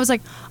McFarlands. And I was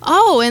like,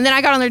 oh. And then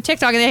I got on their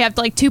TikTok, and they have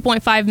like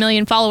 2.5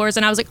 million followers.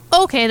 And I was like,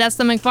 okay, that's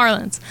the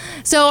McFarlands.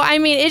 So, I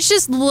mean, it's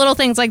just little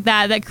things like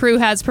that Crew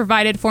has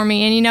provided for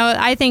me. And,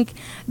 I think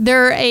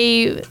they're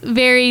a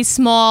very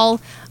small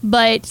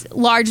but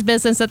large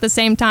business at the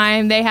same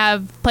time. They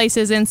have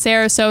places in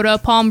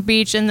Sarasota, Palm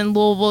Beach, and then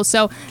Louisville.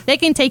 So they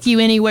can take you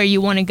anywhere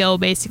you want to go,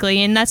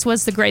 basically. And that's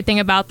what's the great thing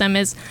about them,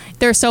 is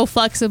they're so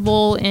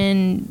flexible,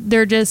 and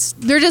they're just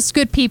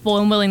good people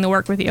and willing to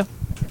work with you.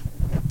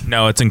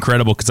 No, it's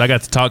incredible because I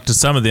got to talk to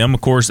some of them. Of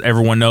course,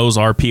 everyone knows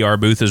our PR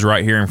booth is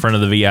right here in front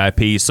of the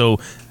VIP. So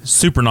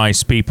super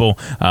nice people.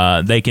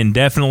 They can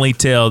definitely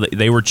tell that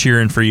they were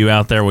cheering for you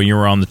out there when you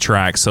were on the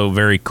track. So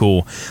very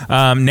cool.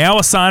 Now,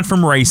 aside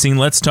from racing,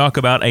 let's talk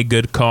about a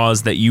good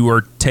cause that you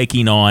are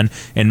taking on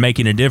and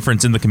making a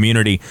difference in the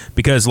community.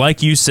 Because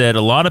like you said,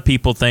 a lot of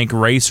people think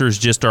racers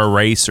just are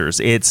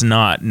racers. It's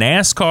not.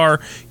 NASCAR,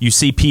 you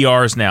see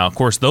PRs now. Of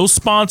course, those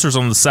sponsors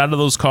on the side of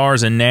those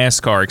cars in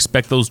NASCAR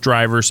expect those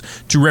drivers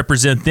to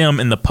represent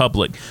them in the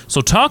public. So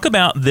talk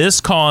about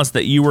this cause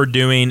that you are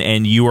doing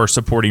and you are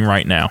supporting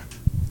right now.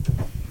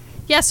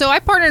 Yeah, so I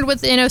partnered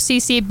with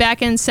NOCC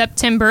back in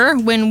September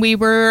when we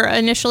were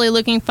initially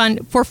looking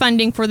for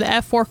funding for the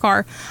F4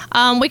 car.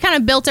 We kind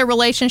of built a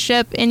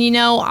relationship, and,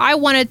 I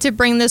wanted to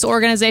bring this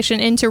organization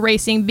into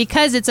racing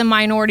because it's a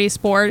minority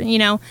sport.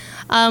 Women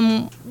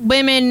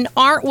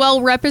aren't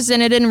well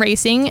represented in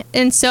racing,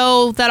 and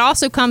so that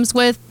also comes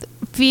with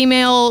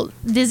female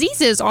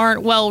diseases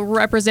aren't well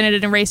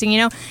represented in racing,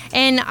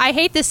 and I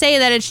hate to say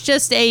that it's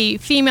just a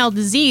female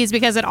disease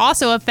because it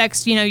also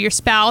affects, your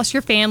spouse,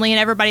 your family, and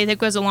everybody that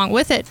goes along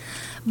with it.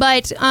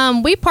 But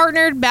we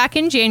partnered back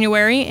in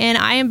January, and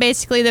I am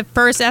basically the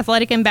first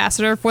athletic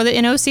ambassador for the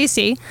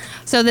NOCC.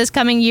 So this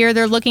coming year,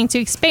 they're looking to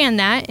expand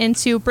that and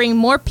to bring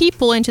more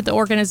people into the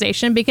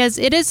organization because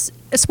it is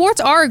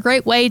sports are a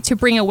great way to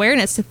bring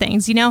awareness to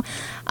things.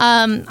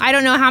 I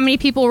don't know how many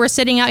people were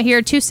sitting out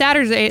here two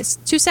Saturdays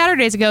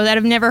ago that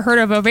have never heard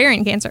of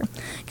ovarian cancer.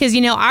 Because,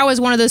 I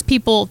was one of those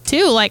people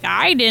too. Like,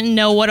 I didn't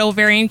know what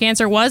ovarian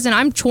cancer was, and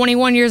I'm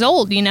 21 years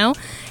old,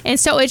 And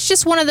so it's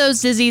just one of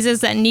those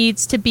diseases that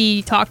needs to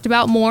be talked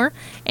about more.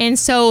 And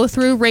so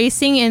through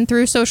racing and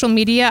through social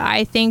media,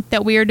 I think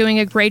that we are doing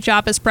a great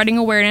job of spreading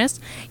awareness.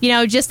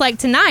 Just like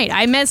tonight,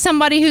 I met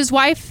somebody whose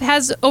wife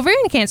has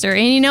ovarian cancer.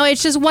 And,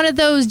 it's just one of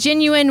those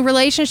genuine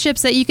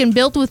relationships that you can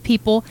build with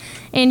people.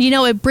 And,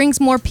 it brings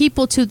more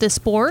people to the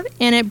sport,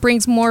 and it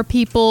brings more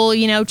people,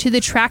 to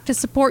the track to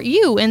support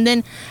you. And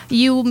then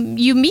you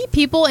meet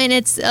people, and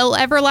it's an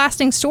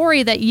everlasting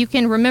story that you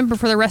can remember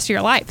for the rest of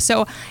your life.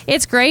 So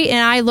it's great, and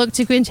I look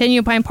to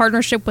continue my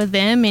partnership with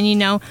them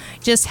and,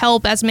 just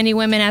help as many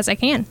women as I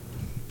can.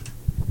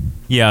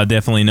 Yeah,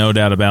 definitely, no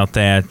doubt about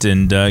that.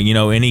 And,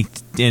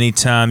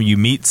 anytime you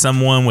meet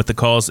someone with the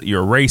cause that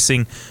you're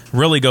racing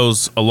really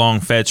goes a long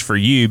fetch for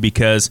you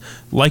because,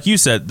 like you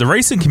said, the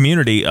racing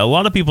community, a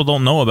lot of people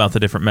don't know about the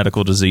different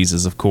medical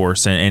diseases, of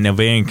course, and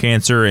ovarian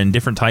cancer and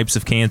different types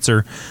of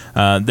cancer.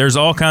 There's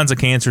all kinds of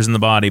cancers in the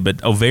body,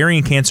 but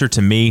ovarian cancer,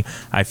 to me,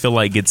 I feel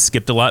like gets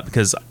skipped a lot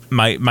because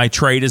my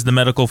trade is the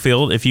medical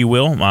field, if you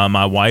will.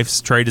 My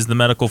wife's trade is the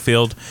medical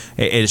field.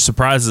 It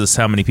surprises us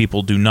how many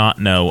people do not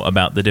know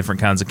about the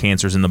different kinds of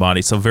cancers in the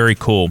body, so very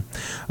cool.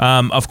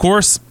 Of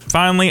course,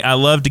 finally, I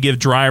love to give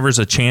drivers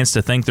a chance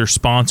to thank their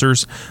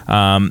sponsors.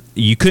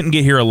 You couldn't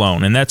get here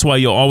alone, and that's why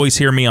you'll always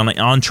hear me on an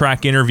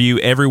on-track interview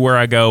everywhere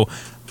I go.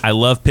 I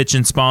love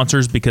pitching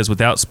sponsors because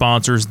without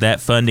sponsors, that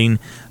funding,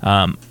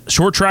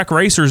 short track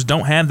racers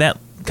don't have that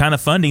kind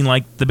of funding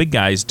like the big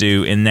guys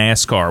do in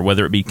NASCAR,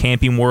 whether it be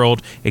Camping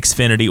World,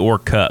 Xfinity, or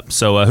Cup.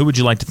 So who would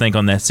you like to thank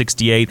on that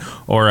 68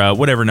 or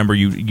whatever number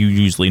you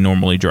usually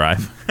normally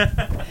drive?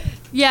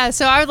 Yeah,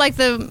 so I would like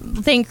to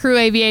thank Crew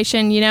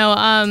Aviation.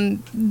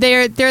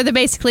 They're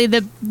basically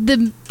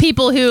the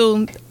people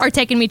who are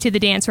taking me to the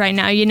dance right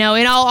now.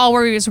 And I'll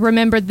always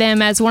remember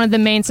them as one of the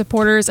main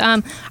supporters. I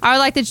would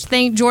like to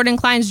thank Jordan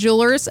Klein's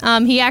Jewelers.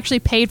 He actually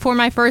paid for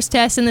my first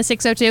test in the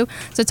 602.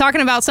 So talking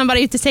about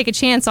somebody to take a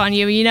chance on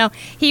you,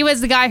 he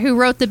was the guy who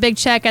wrote the big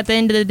check at the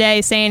end of the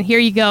day, saying, "Here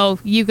you go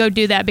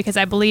do that because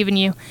I believe in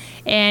you."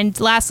 And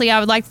lastly, I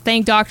would like to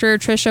thank Dr.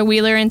 Tricia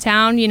Wheeler in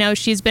town.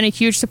 She's been a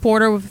huge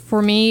supporter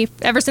for me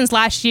ever since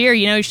last year.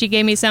 She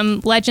gave me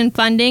some legend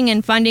funding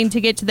and funding to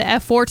get to the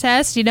F4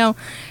 test.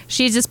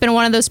 She's just been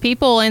one of those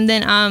people. And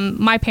then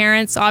my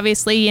parents,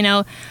 obviously,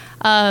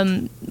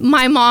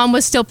 my mom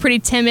was still pretty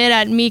timid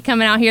at me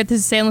coming out here to the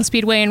Salem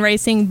Speedway and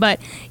racing, but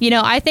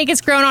I think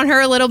it's grown on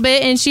her a little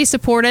bit, and she's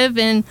supportive.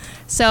 And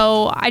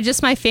so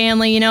my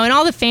family, and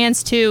all the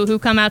fans too who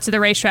come out to the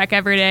racetrack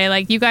every day.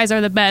 Like, you guys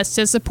are the best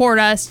to support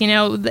us.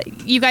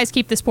 You guys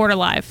keep the sport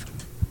alive.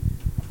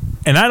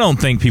 And I don't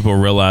think people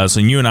realize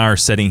when you and I are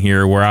sitting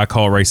here where I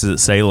call races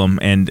at Salem,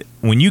 and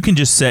when you can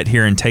just sit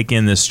here and take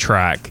in this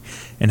track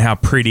and how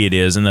pretty it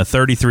is and the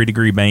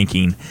 33-degree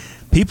banking,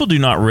 people do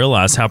not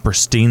realize how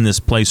pristine this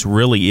place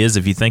really is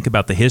if you think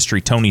about the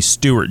history. Tony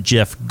Stewart,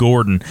 Jeff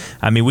Gordon.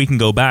 I mean, we can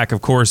go back.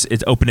 Of course,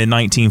 it opened in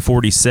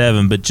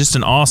 1947, but just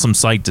an awesome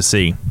sight to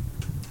see.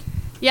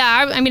 Yeah,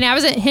 I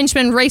was at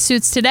Hinchman Race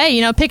Suits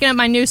today, picking up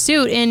my new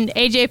suit, and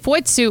AJ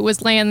Foyt's suit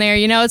was laying there.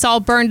 It's all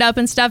burned up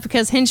and stuff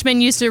because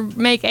Hinchman used to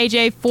make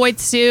AJ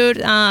Foyt's suit,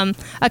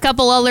 a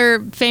couple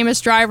other famous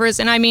drivers,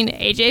 and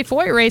AJ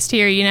Foyt raced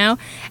here,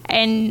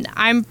 and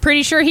I'm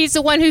pretty sure he's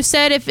the one who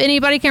said if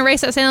anybody can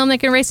race at Salem, they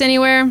can race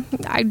anywhere.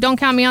 Don't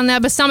count me on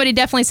that, but somebody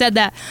definitely said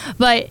that.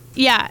 But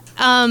yeah,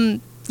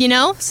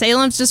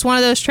 Salem's just one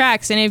of those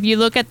tracks, and if you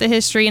look at the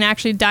history and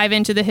actually dive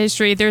into the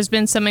history, there's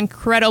been some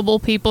incredible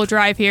people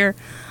drive here.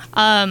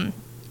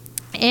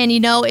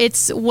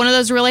 It's one of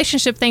those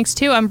relationship things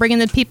too. I'm bringing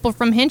the people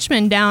from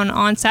Hinchman down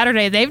on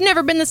Saturday. They've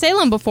never been to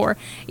Salem before,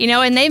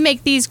 and they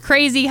make these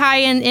crazy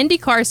high-end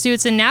IndyCar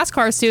suits and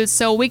NASCAR suits,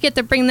 so we get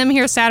to bring them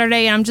here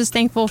Saturday, and I'm just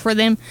thankful for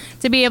them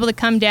to be able to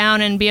come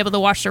down and be able to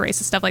watch the race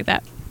and stuff like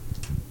that.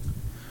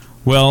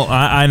 Well,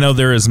 I know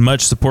there is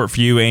much support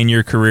for you and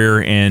your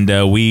career, and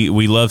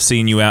we love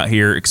seeing you out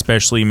here,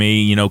 especially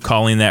me,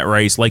 calling that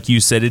race. Like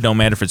you said, it don't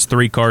matter if it's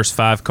 3 cars,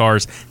 5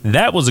 cars.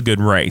 That was a good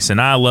race, and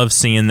I love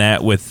seeing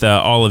that with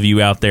all of you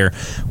out there.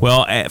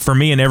 Well, for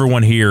me and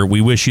everyone here,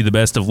 we wish you the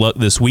best of luck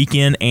this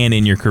weekend and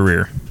in your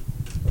career.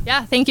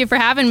 Yeah, thank you for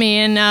having me.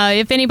 And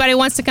if anybody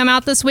wants to come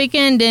out this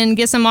weekend and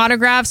get some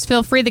autographs,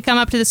 feel free to come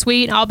up to the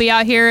suite. I'll be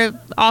out here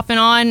off and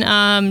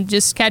on.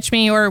 Just catch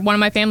me or one of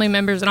my family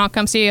members, and I'll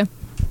come see you.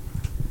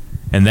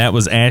 And that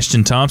was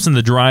Ashton Thompson,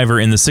 the driver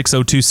in the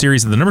 602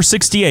 series of the number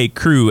 68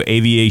 Crew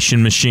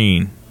Aviation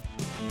Machine.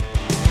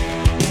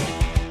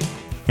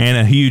 And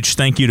a huge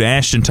thank you to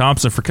Ashton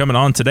Thompson for coming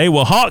on today.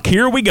 Well, Hawk,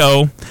 here we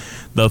go.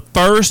 The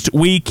first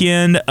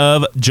weekend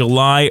of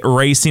July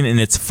racing, and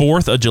it's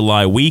 4th of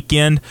July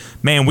weekend.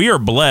 Man, we are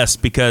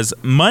blessed because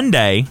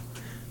Monday,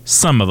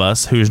 some of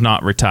us who's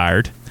not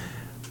retired,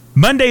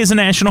 Monday is a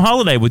national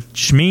holiday,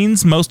 which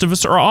means most of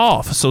us are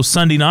off. So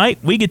Sunday night,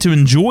 we get to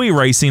enjoy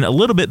racing a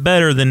little bit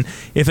better than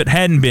if it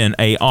hadn't been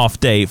a off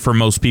day for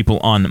most people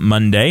on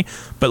Monday.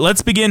 But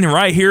let's begin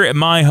right here at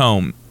my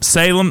home,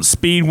 Salem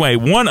Speedway,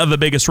 one of the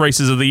biggest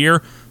races of the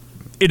year.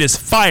 It is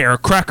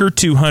Firecracker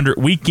 200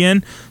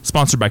 weekend,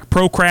 sponsored by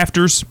Pro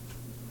Crafters.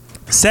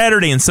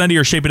 Saturday and Sunday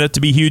are shaping up to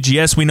be huge.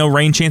 Yes, we know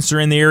rain chances are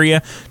in the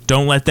area.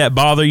 Don't let that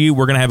bother you.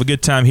 We're going to have a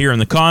good time here in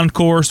the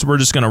concourse. We're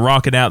just going to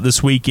rock it out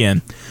this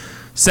weekend.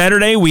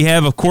 Saturday, we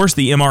have, of course,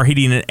 the MR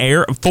Heating and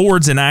Air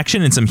Fords in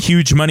action and some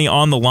huge money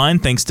on the line,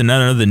 thanks to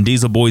none other than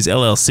Diesel Boys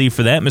LLC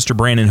for that. Mr.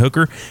 Brandon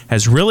Hooker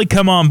has really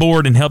come on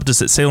board and helped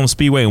us at Salem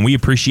Speedway, and we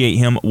appreciate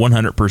him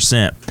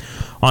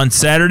 100%. On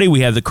Saturday,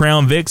 we have the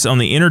Crown Vics on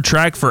the inner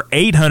track for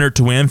 $800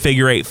 to win,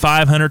 figure eight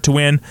 $500 to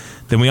win.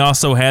 Then we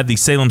also have the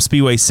Salem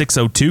Speedway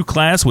 602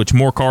 class, which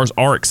more cars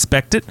are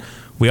expected.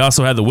 We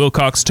also have the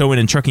Wilcox Towing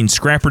and Trucking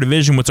Scrapper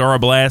Division, which are a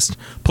blast,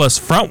 plus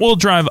front-wheel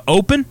drive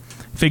open.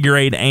 Figure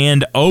 8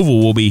 and oval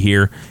will be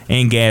here,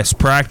 and gas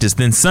practice.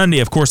 Then Sunday,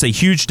 of course, a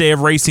huge day of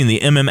racing, the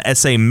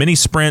MMSA Mini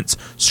Sprints,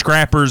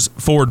 Scrappers,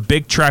 Ford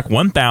Big Track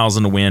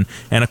 1000 to win,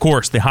 and of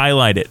course, the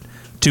highlighted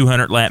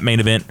 200-lap main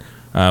event,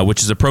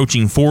 which is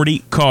approaching 40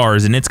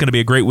 cars, and it's going to be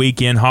a great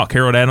weekend. Hawk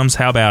Harold Adams,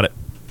 how about it?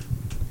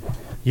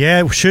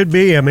 Yeah, it should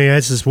be. I mean,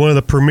 this is one of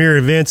the premier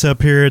events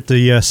up here at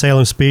the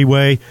Salem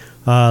Speedway.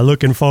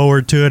 Looking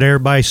forward to it.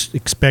 Everybody's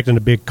expecting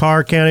a big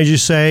car count, as you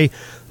say.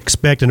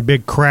 Expecting a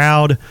big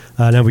crowd.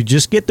 Now, if we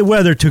just get the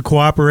weather to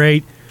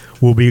cooperate,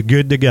 we'll be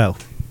good to go.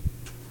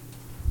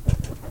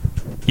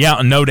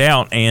 Yeah, no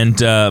doubt, and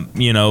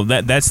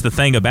that's the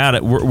thing about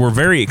it. We're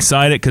very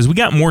excited because we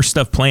got more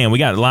stuff planned. We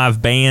got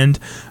live band,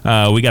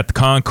 we got the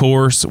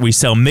concourse. We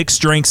sell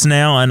mixed drinks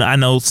now, and I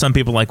know some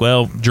people are like,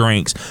 well,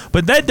 drinks,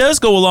 but that does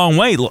go a long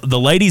way. The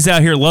ladies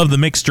out here love the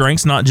mixed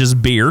drinks, not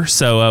just beer.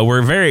 So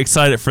we're very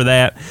excited for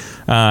that.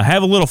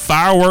 Have a little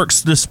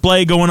fireworks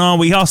display going on.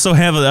 We also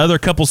have the other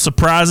couple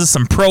surprises,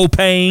 some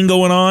propane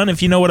going on,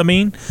 if you know what I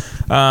mean.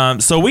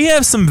 So we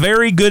have some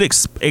very good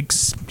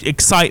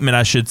excitement,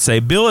 I should say.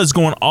 Bill is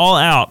going all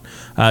out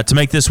to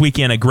make this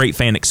weekend a great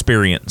fan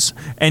experience.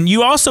 And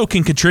you also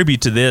can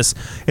contribute to this.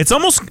 It's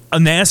almost a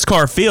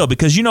NASCAR feel,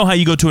 because you know how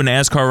you go to a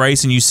NASCAR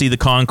race and you see the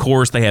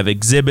concourse, they have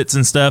exhibits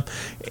and stuff.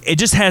 It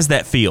just has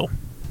that feel.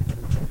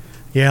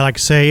 Yeah, like I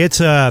say, it's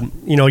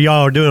y'all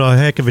are doing a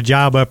heck of a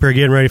job up here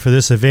getting ready for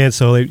this event,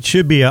 so it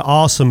should be an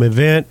awesome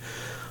event.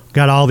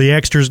 Got all the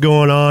extras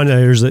going on.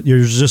 There's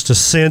just a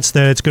sense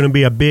that it's going to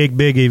be a big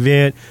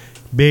event,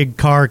 big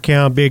car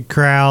count, big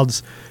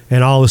crowds,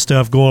 and all the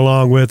stuff going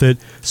along with it.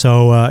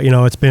 So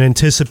it's been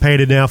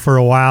anticipated now for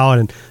a while,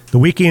 and the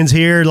weekend's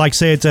here. Like I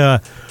say, it's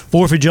a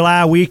 4th of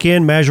July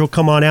weekend. Might as well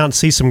come on out and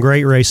see some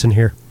great racing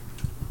here.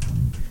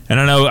 And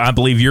I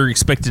believe you're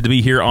expected to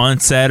be here on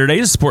Saturday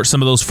to support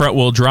some of those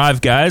front-wheel drive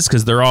guys,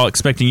 because they're all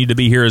expecting you to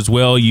be here as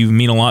well. You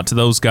mean a lot to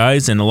those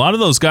guys. And a lot of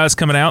those guys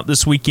coming out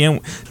this weekend,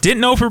 didn't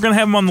know if we were going to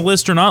have them on the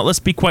list or not. Let's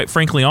be quite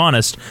frankly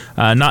honest.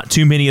 Not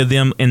too many of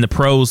them in the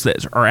pros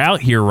that are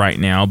out here right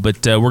now,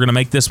 but we're going to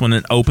make this one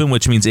an open,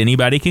 which means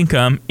anybody can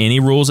come, any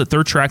rules at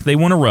their track they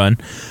want to run.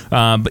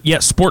 But yeah,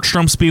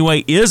 Sportstrom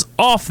Speedway is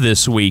off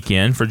this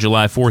weekend for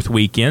July 4th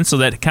weekend, so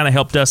that kind of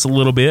helped us a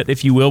little bit,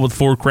 if you will, with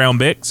Ford Crown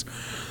Vics.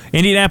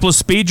 Indianapolis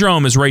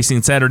Speedrome is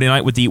racing Saturday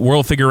night with the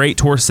World Figure 8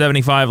 Tour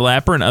 75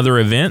 Lapper and other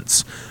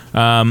events.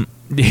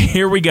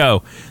 Here we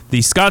go. The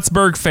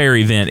Scottsburg Fair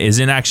event is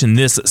in action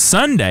this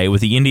Sunday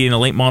with the Indiana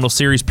Late Model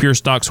Series, Pure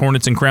Stocks,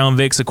 Hornets, and Crown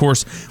Vics. Of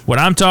course, what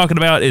I'm talking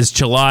about is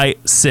July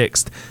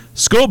 6th.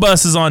 School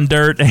buses on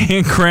dirt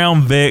and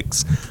Crown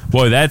Vics.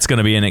 Boy, that's going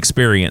to be an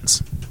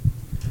experience.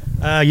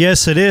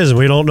 Yes, it is.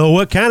 We don't know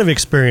what kind of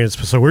experience,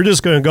 so we're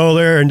just going to go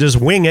there and just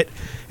wing it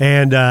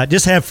and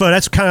just have fun.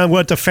 That's kind of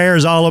what the fair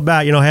is all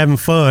about, having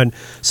fun.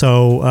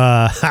 So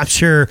I'm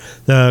sure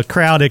the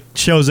crowd that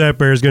shows up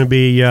there is going to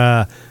be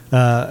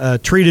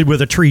treated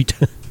with a treat.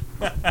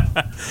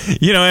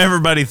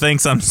 Everybody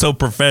thinks I'm so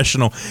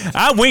professional.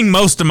 I wing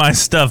most of my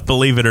stuff,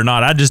 believe it or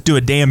not. I just do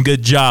a damn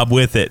good job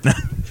with it.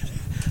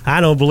 I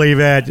don't believe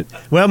that.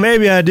 Well,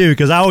 maybe I do,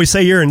 because I always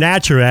say you're a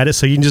natural at it,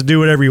 so you can just do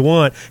whatever you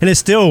want, and it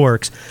still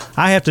works.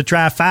 I have to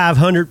try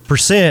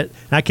 500%.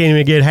 I can't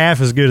even get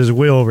half as good as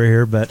Will over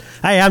here, but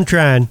hey, I'm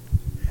trying.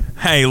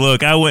 Hey,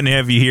 look, I wouldn't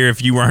have you here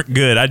if you weren't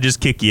good. I'd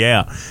just kick you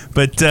out.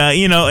 But,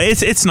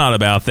 it's not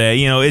about that.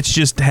 It's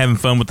just having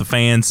fun with the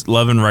fans,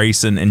 loving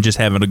racing, and just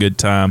having a good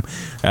time,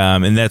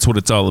 and that's what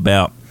it's all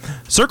about.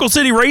 Circle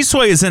City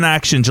Raceway is in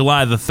action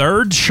July the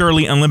 3rd.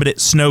 Shirley Unlimited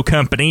Snow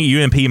Company,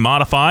 UMP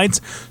Modifieds,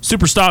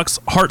 Superstocks,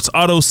 Hearts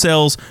Auto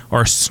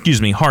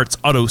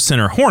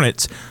Center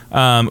Hornets,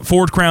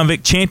 Ford Crown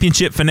Vic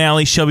Championship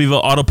Finale, Shelbyville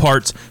Auto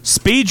Parts,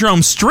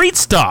 Speedrome Street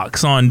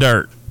Stocks on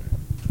dirt.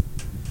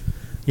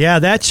 Yeah,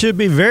 that should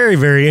be very,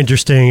 very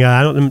interesting.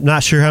 I'm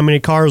not sure how many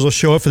cars will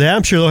show up for that.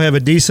 I'm sure they'll have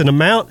a decent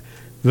amount,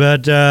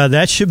 but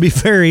that should be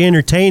very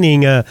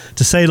entertaining, to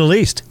say the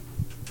least.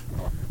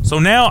 So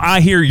now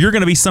I hear you're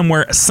going to be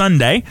somewhere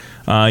Sunday.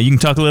 You can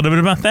talk a little bit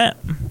about that.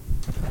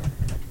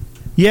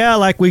 Yeah,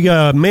 like we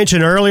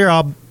mentioned earlier,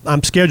 I'll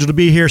I'm scheduled to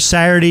be here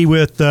Saturday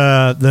with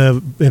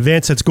the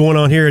events that's going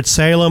on here at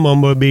Salem.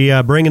 I'm going to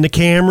be bringing the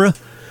camera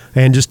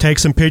and just take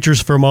some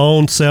pictures for my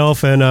own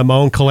self and my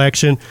own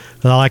collection.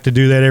 I like to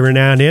do that every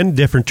now and then,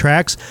 different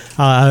tracks.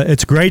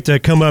 It's great to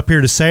come up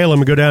here to Salem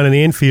and go down in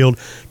the infield,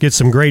 get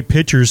some great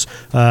pictures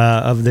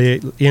of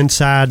the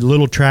inside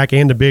little track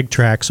and the big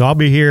track. So I'll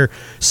be here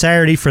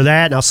Saturday for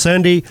that. Now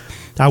Sunday,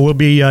 I will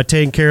be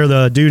taking care of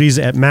the duties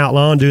at Mount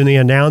Lawn, doing the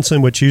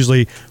announcing, which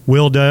usually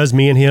Will does,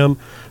 me and him.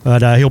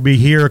 But he'll be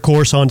here, of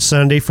course, on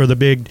Sunday for the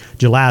big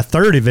July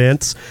 3rd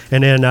events.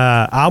 And then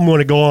I'm going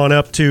to go on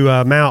up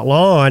to Mount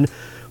Lawn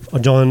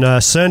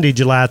on Sunday,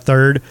 July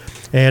 3rd.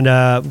 And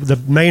the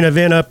main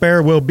event up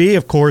there will be,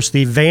 of course,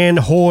 the Van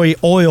Hoy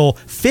Oil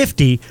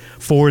 50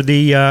 for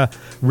the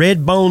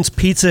Red Bones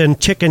Pizza and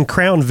Chicken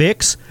Crown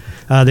Vics.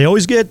 They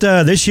always get,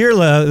 this year,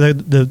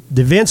 the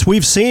events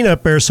we've seen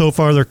up there so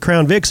far, the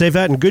Crown Vics, they've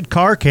gotten good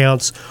car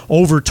counts,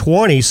 over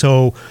 20.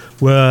 So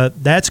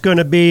that's going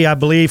to be, I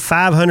believe,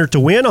 500 to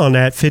win on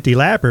that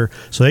 50-lapper.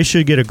 So they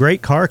should get a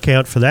great car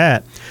count for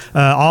that.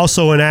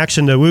 Also in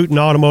action, the Wooten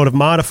Automotive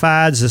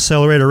Modifieds,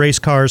 Accelerator Race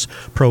Cars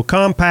Pro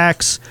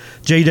Compacts,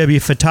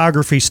 JW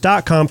Photography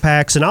Stock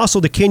Compacts, and also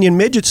the Kenyon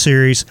Midget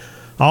Series.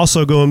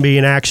 Also going to be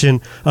in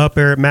action up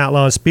there at Mount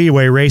Lawn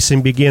Speedway.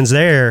 Racing begins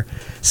there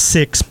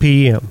 6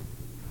 p.m.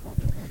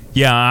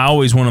 Yeah, I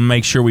always want to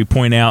make sure we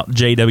point out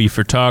JW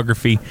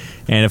Photography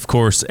and, of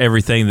course,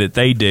 everything that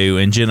they do,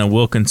 and Jenna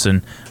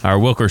Wilkerson,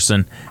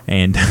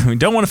 and we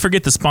don't want to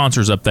forget the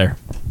sponsors up there.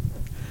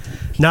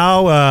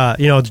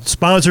 No,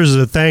 sponsors is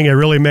the thing that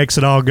really makes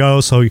it all go.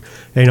 So,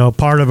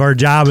 part of our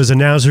job as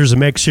announcers is to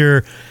make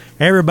sure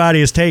everybody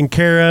is taken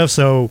care of.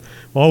 So,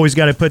 always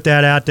got to put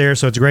that out there.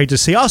 So, it's great to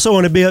see. Also,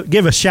 want to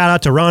give a shout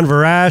out to Ron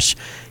Varash.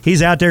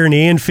 He's out there in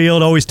the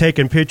infield, always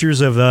taking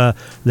pictures of the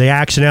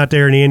action out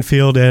there in the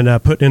infield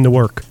and putting in the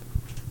work.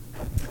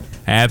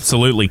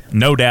 Absolutely.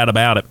 No doubt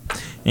about it.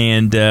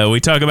 And we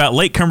talk about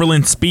Lake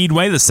Cumberland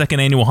Speedway, the second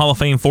annual Hall of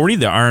Fame 40,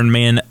 the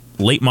Ironman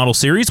Late Model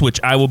Series, which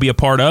I will be a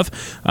part of.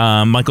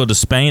 Michael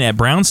Despain at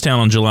Brownstown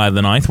on July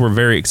the 9th. We're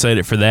very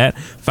excited for that.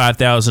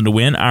 $5,000 to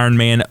win.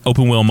 Ironman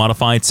Open Wheel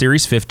Modified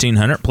Series,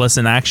 $1,500. Plus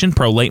in action,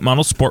 Pro Late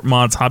Model, Sport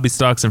Mods, Hobby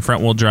Stocks, and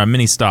Front Wheel Drive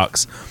Mini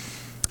Stocks.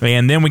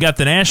 And then we got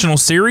the National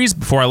Series.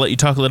 Before I let you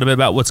talk a little bit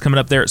about what's coming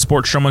up there at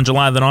Sportstrom on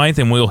July the 9th,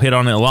 and we'll hit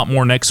on it a lot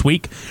more next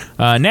week.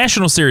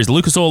 National Series,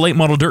 Lucas Oil Late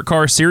Model Dirt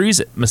Car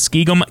Series,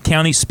 Muskingum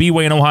County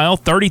Speedway in Ohio,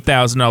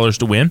 $30,000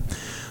 to win.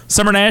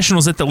 Summer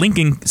Nationals at the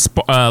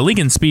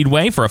Lincoln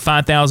Speedway for a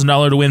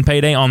 $5,000 to win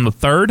payday on the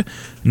 3rd.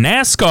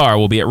 NASCAR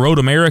will be at Road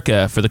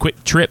America for the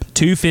Quick Trip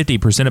 250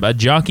 presented by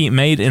Jockey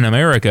Made in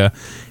America.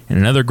 And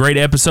another great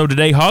episode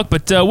today, Hawk.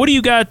 But what do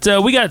you got?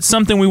 We got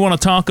something we want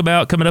to talk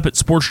about coming up at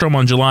Sportstrom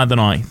on July the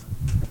 9th.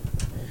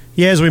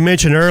 Yeah, as we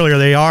mentioned earlier,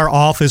 they are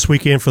off this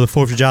weekend for the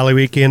 4th of July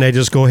weekend. They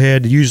just go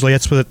ahead. Usually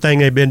that's the thing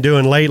they've been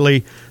doing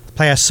lately, the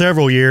past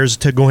several years,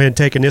 to go ahead and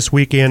taking this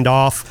weekend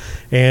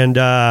off. And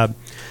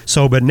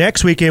but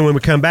next weekend when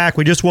we come back,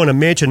 we just want to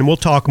mention, and we'll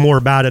talk more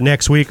about it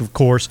next week, of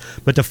course,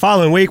 but the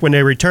following week when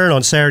they return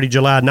on Saturday,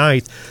 July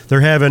 9th,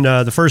 they're having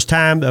the first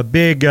time a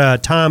big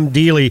Tom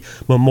Dealey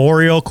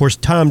Memorial. Of course,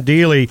 Tom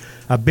Dealey,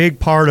 a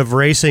big part of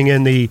racing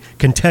in the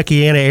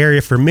Kentuckiana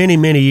area for many,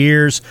 many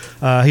years.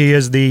 He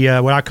is the,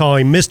 what I call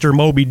him, Mr.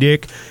 Moby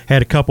Dick,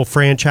 had a couple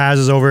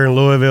franchises over in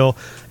Louisville,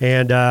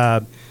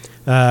 and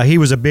he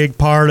was a big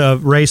part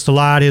of, raced a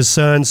lot. His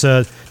sons,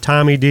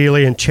 Tommy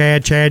Dealey and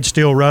Chad. Chad's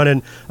still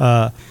running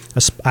a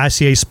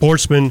ICA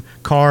Sportsman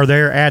car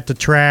there at the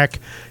track.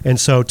 And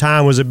so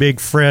Tom was a big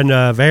friend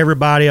of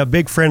everybody, a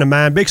big friend of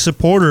mine, big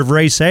supporter of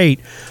Race 8.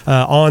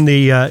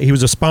 He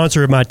was a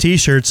sponsor of my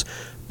T-shirts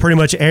pretty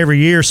much every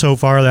year so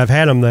far that I've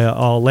had him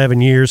all 11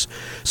 years.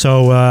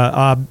 So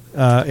I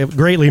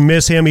greatly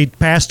miss him. He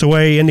passed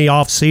away in the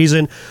off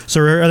season.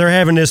 So they're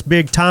having this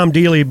big Tom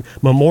Dealey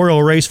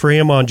Memorial race for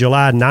him on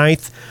July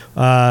 9th.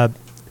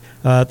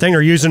 Thing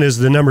they're using is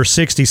the number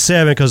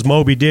 67 because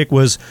Moby Dick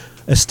was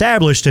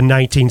established in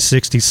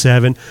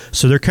 1967.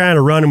 So they're kind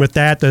of running with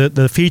that.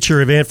 The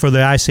feature event for the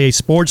ICA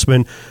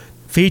Sportsman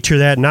feature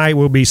that night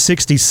will be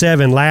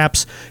 67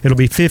 laps. It'll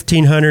be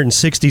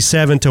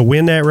 1,567 to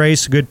win that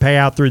race. Good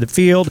payout through the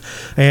field.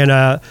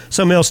 And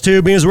something else,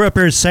 too, because we're up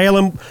here at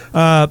Salem,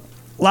 a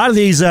lot of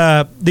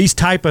these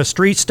type of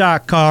street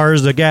stock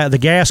cars, the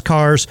gas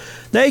cars,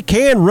 they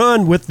can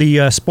run with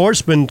the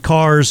sportsman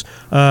cars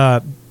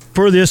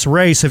for this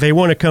race if they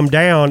want to come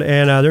down,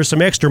 and there's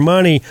some extra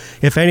money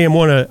if any of them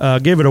want to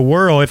give it a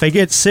whirl. If they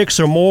get 6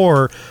 or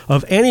more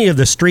of any of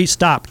the street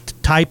stock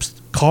types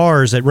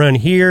cars that run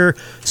here,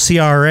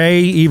 CRA,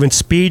 even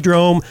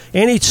Speedrome,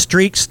 any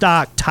street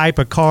stock type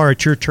of car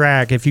at your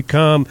track, if you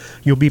come,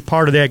 you'll be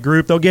part of that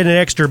group. They'll get an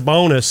extra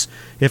bonus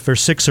if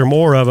there's 6 or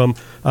more of them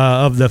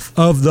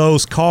of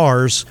those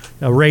cars,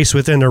 a race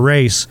within the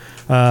race.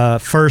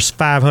 First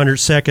 500,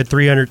 second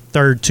 300,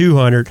 third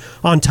 200,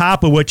 on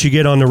top of what you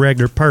get on the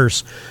regular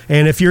purse.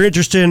 And if you're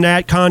interested in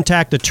that,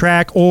 contact the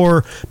track,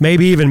 or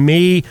maybe even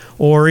me,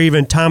 or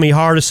even Tommy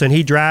Hardison.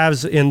 He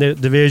drives in the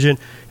division,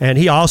 and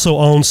he also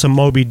owns some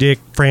Moby Dick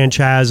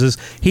franchises.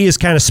 He is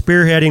kind of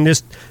spearheading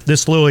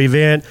this little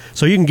event,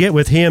 so you can get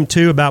with him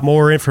too about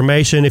more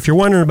information. If you're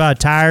wondering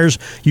about tires,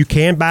 you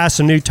can buy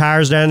some new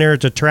tires down there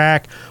at the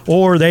track,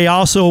 or they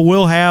also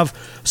will have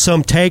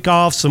some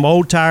takeoffs, some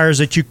old tires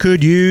that you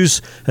could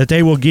use that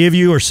they will give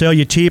you or sell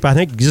you cheap. I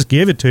think just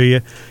give it to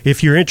you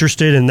if you're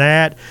interested in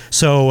that.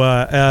 So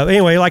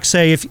anyway, like I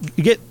say, if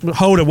you get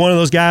hold of one of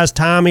those guys,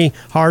 Tommy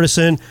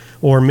Hardison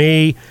or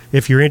me,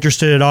 if you're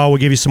interested at all, we'll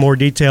give you some more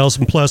details,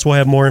 and plus we'll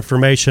have more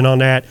information on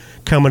that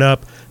coming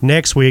up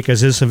next week, as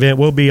this event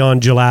will be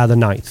on July the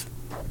 9th.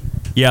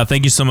 Yeah,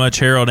 thank you so much,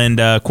 Harold. And,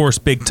 of course,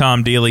 Big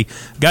Tom Dealey.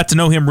 Got to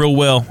know him real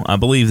well. I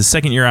believe the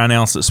second year I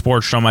announced at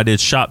Sportstrom, I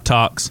did shop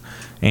talks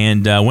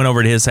and went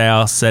over to his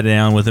house, sat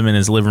down with him in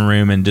his living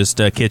room, and just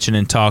kitchen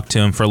and talked to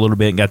him for a little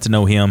bit and got to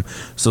know him.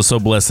 So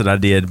blessed that I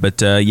did.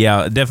 But,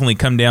 yeah, definitely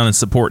come down and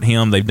support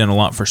him. They've done a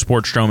lot for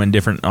Sportstrom and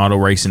different auto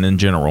racing in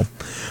general.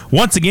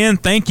 Once again,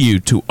 thank you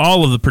to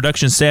all of the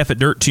production staff at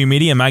Dirt 2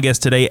 Media. My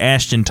guest today,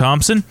 Ashton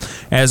Thompson.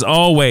 As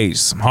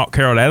always, Hawk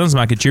Harold Adams,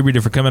 my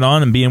contributor, for coming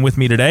on and being with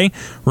me today.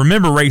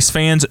 Remember, race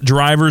fans,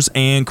 drivers,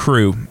 and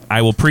crew,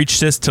 I will preach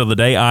this till the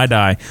day I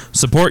die.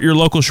 Support your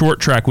local short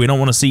track. We don't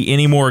want to see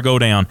any more go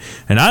down.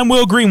 And I'm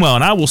Will Greenwell,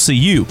 and I will see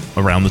you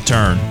around the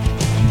turn.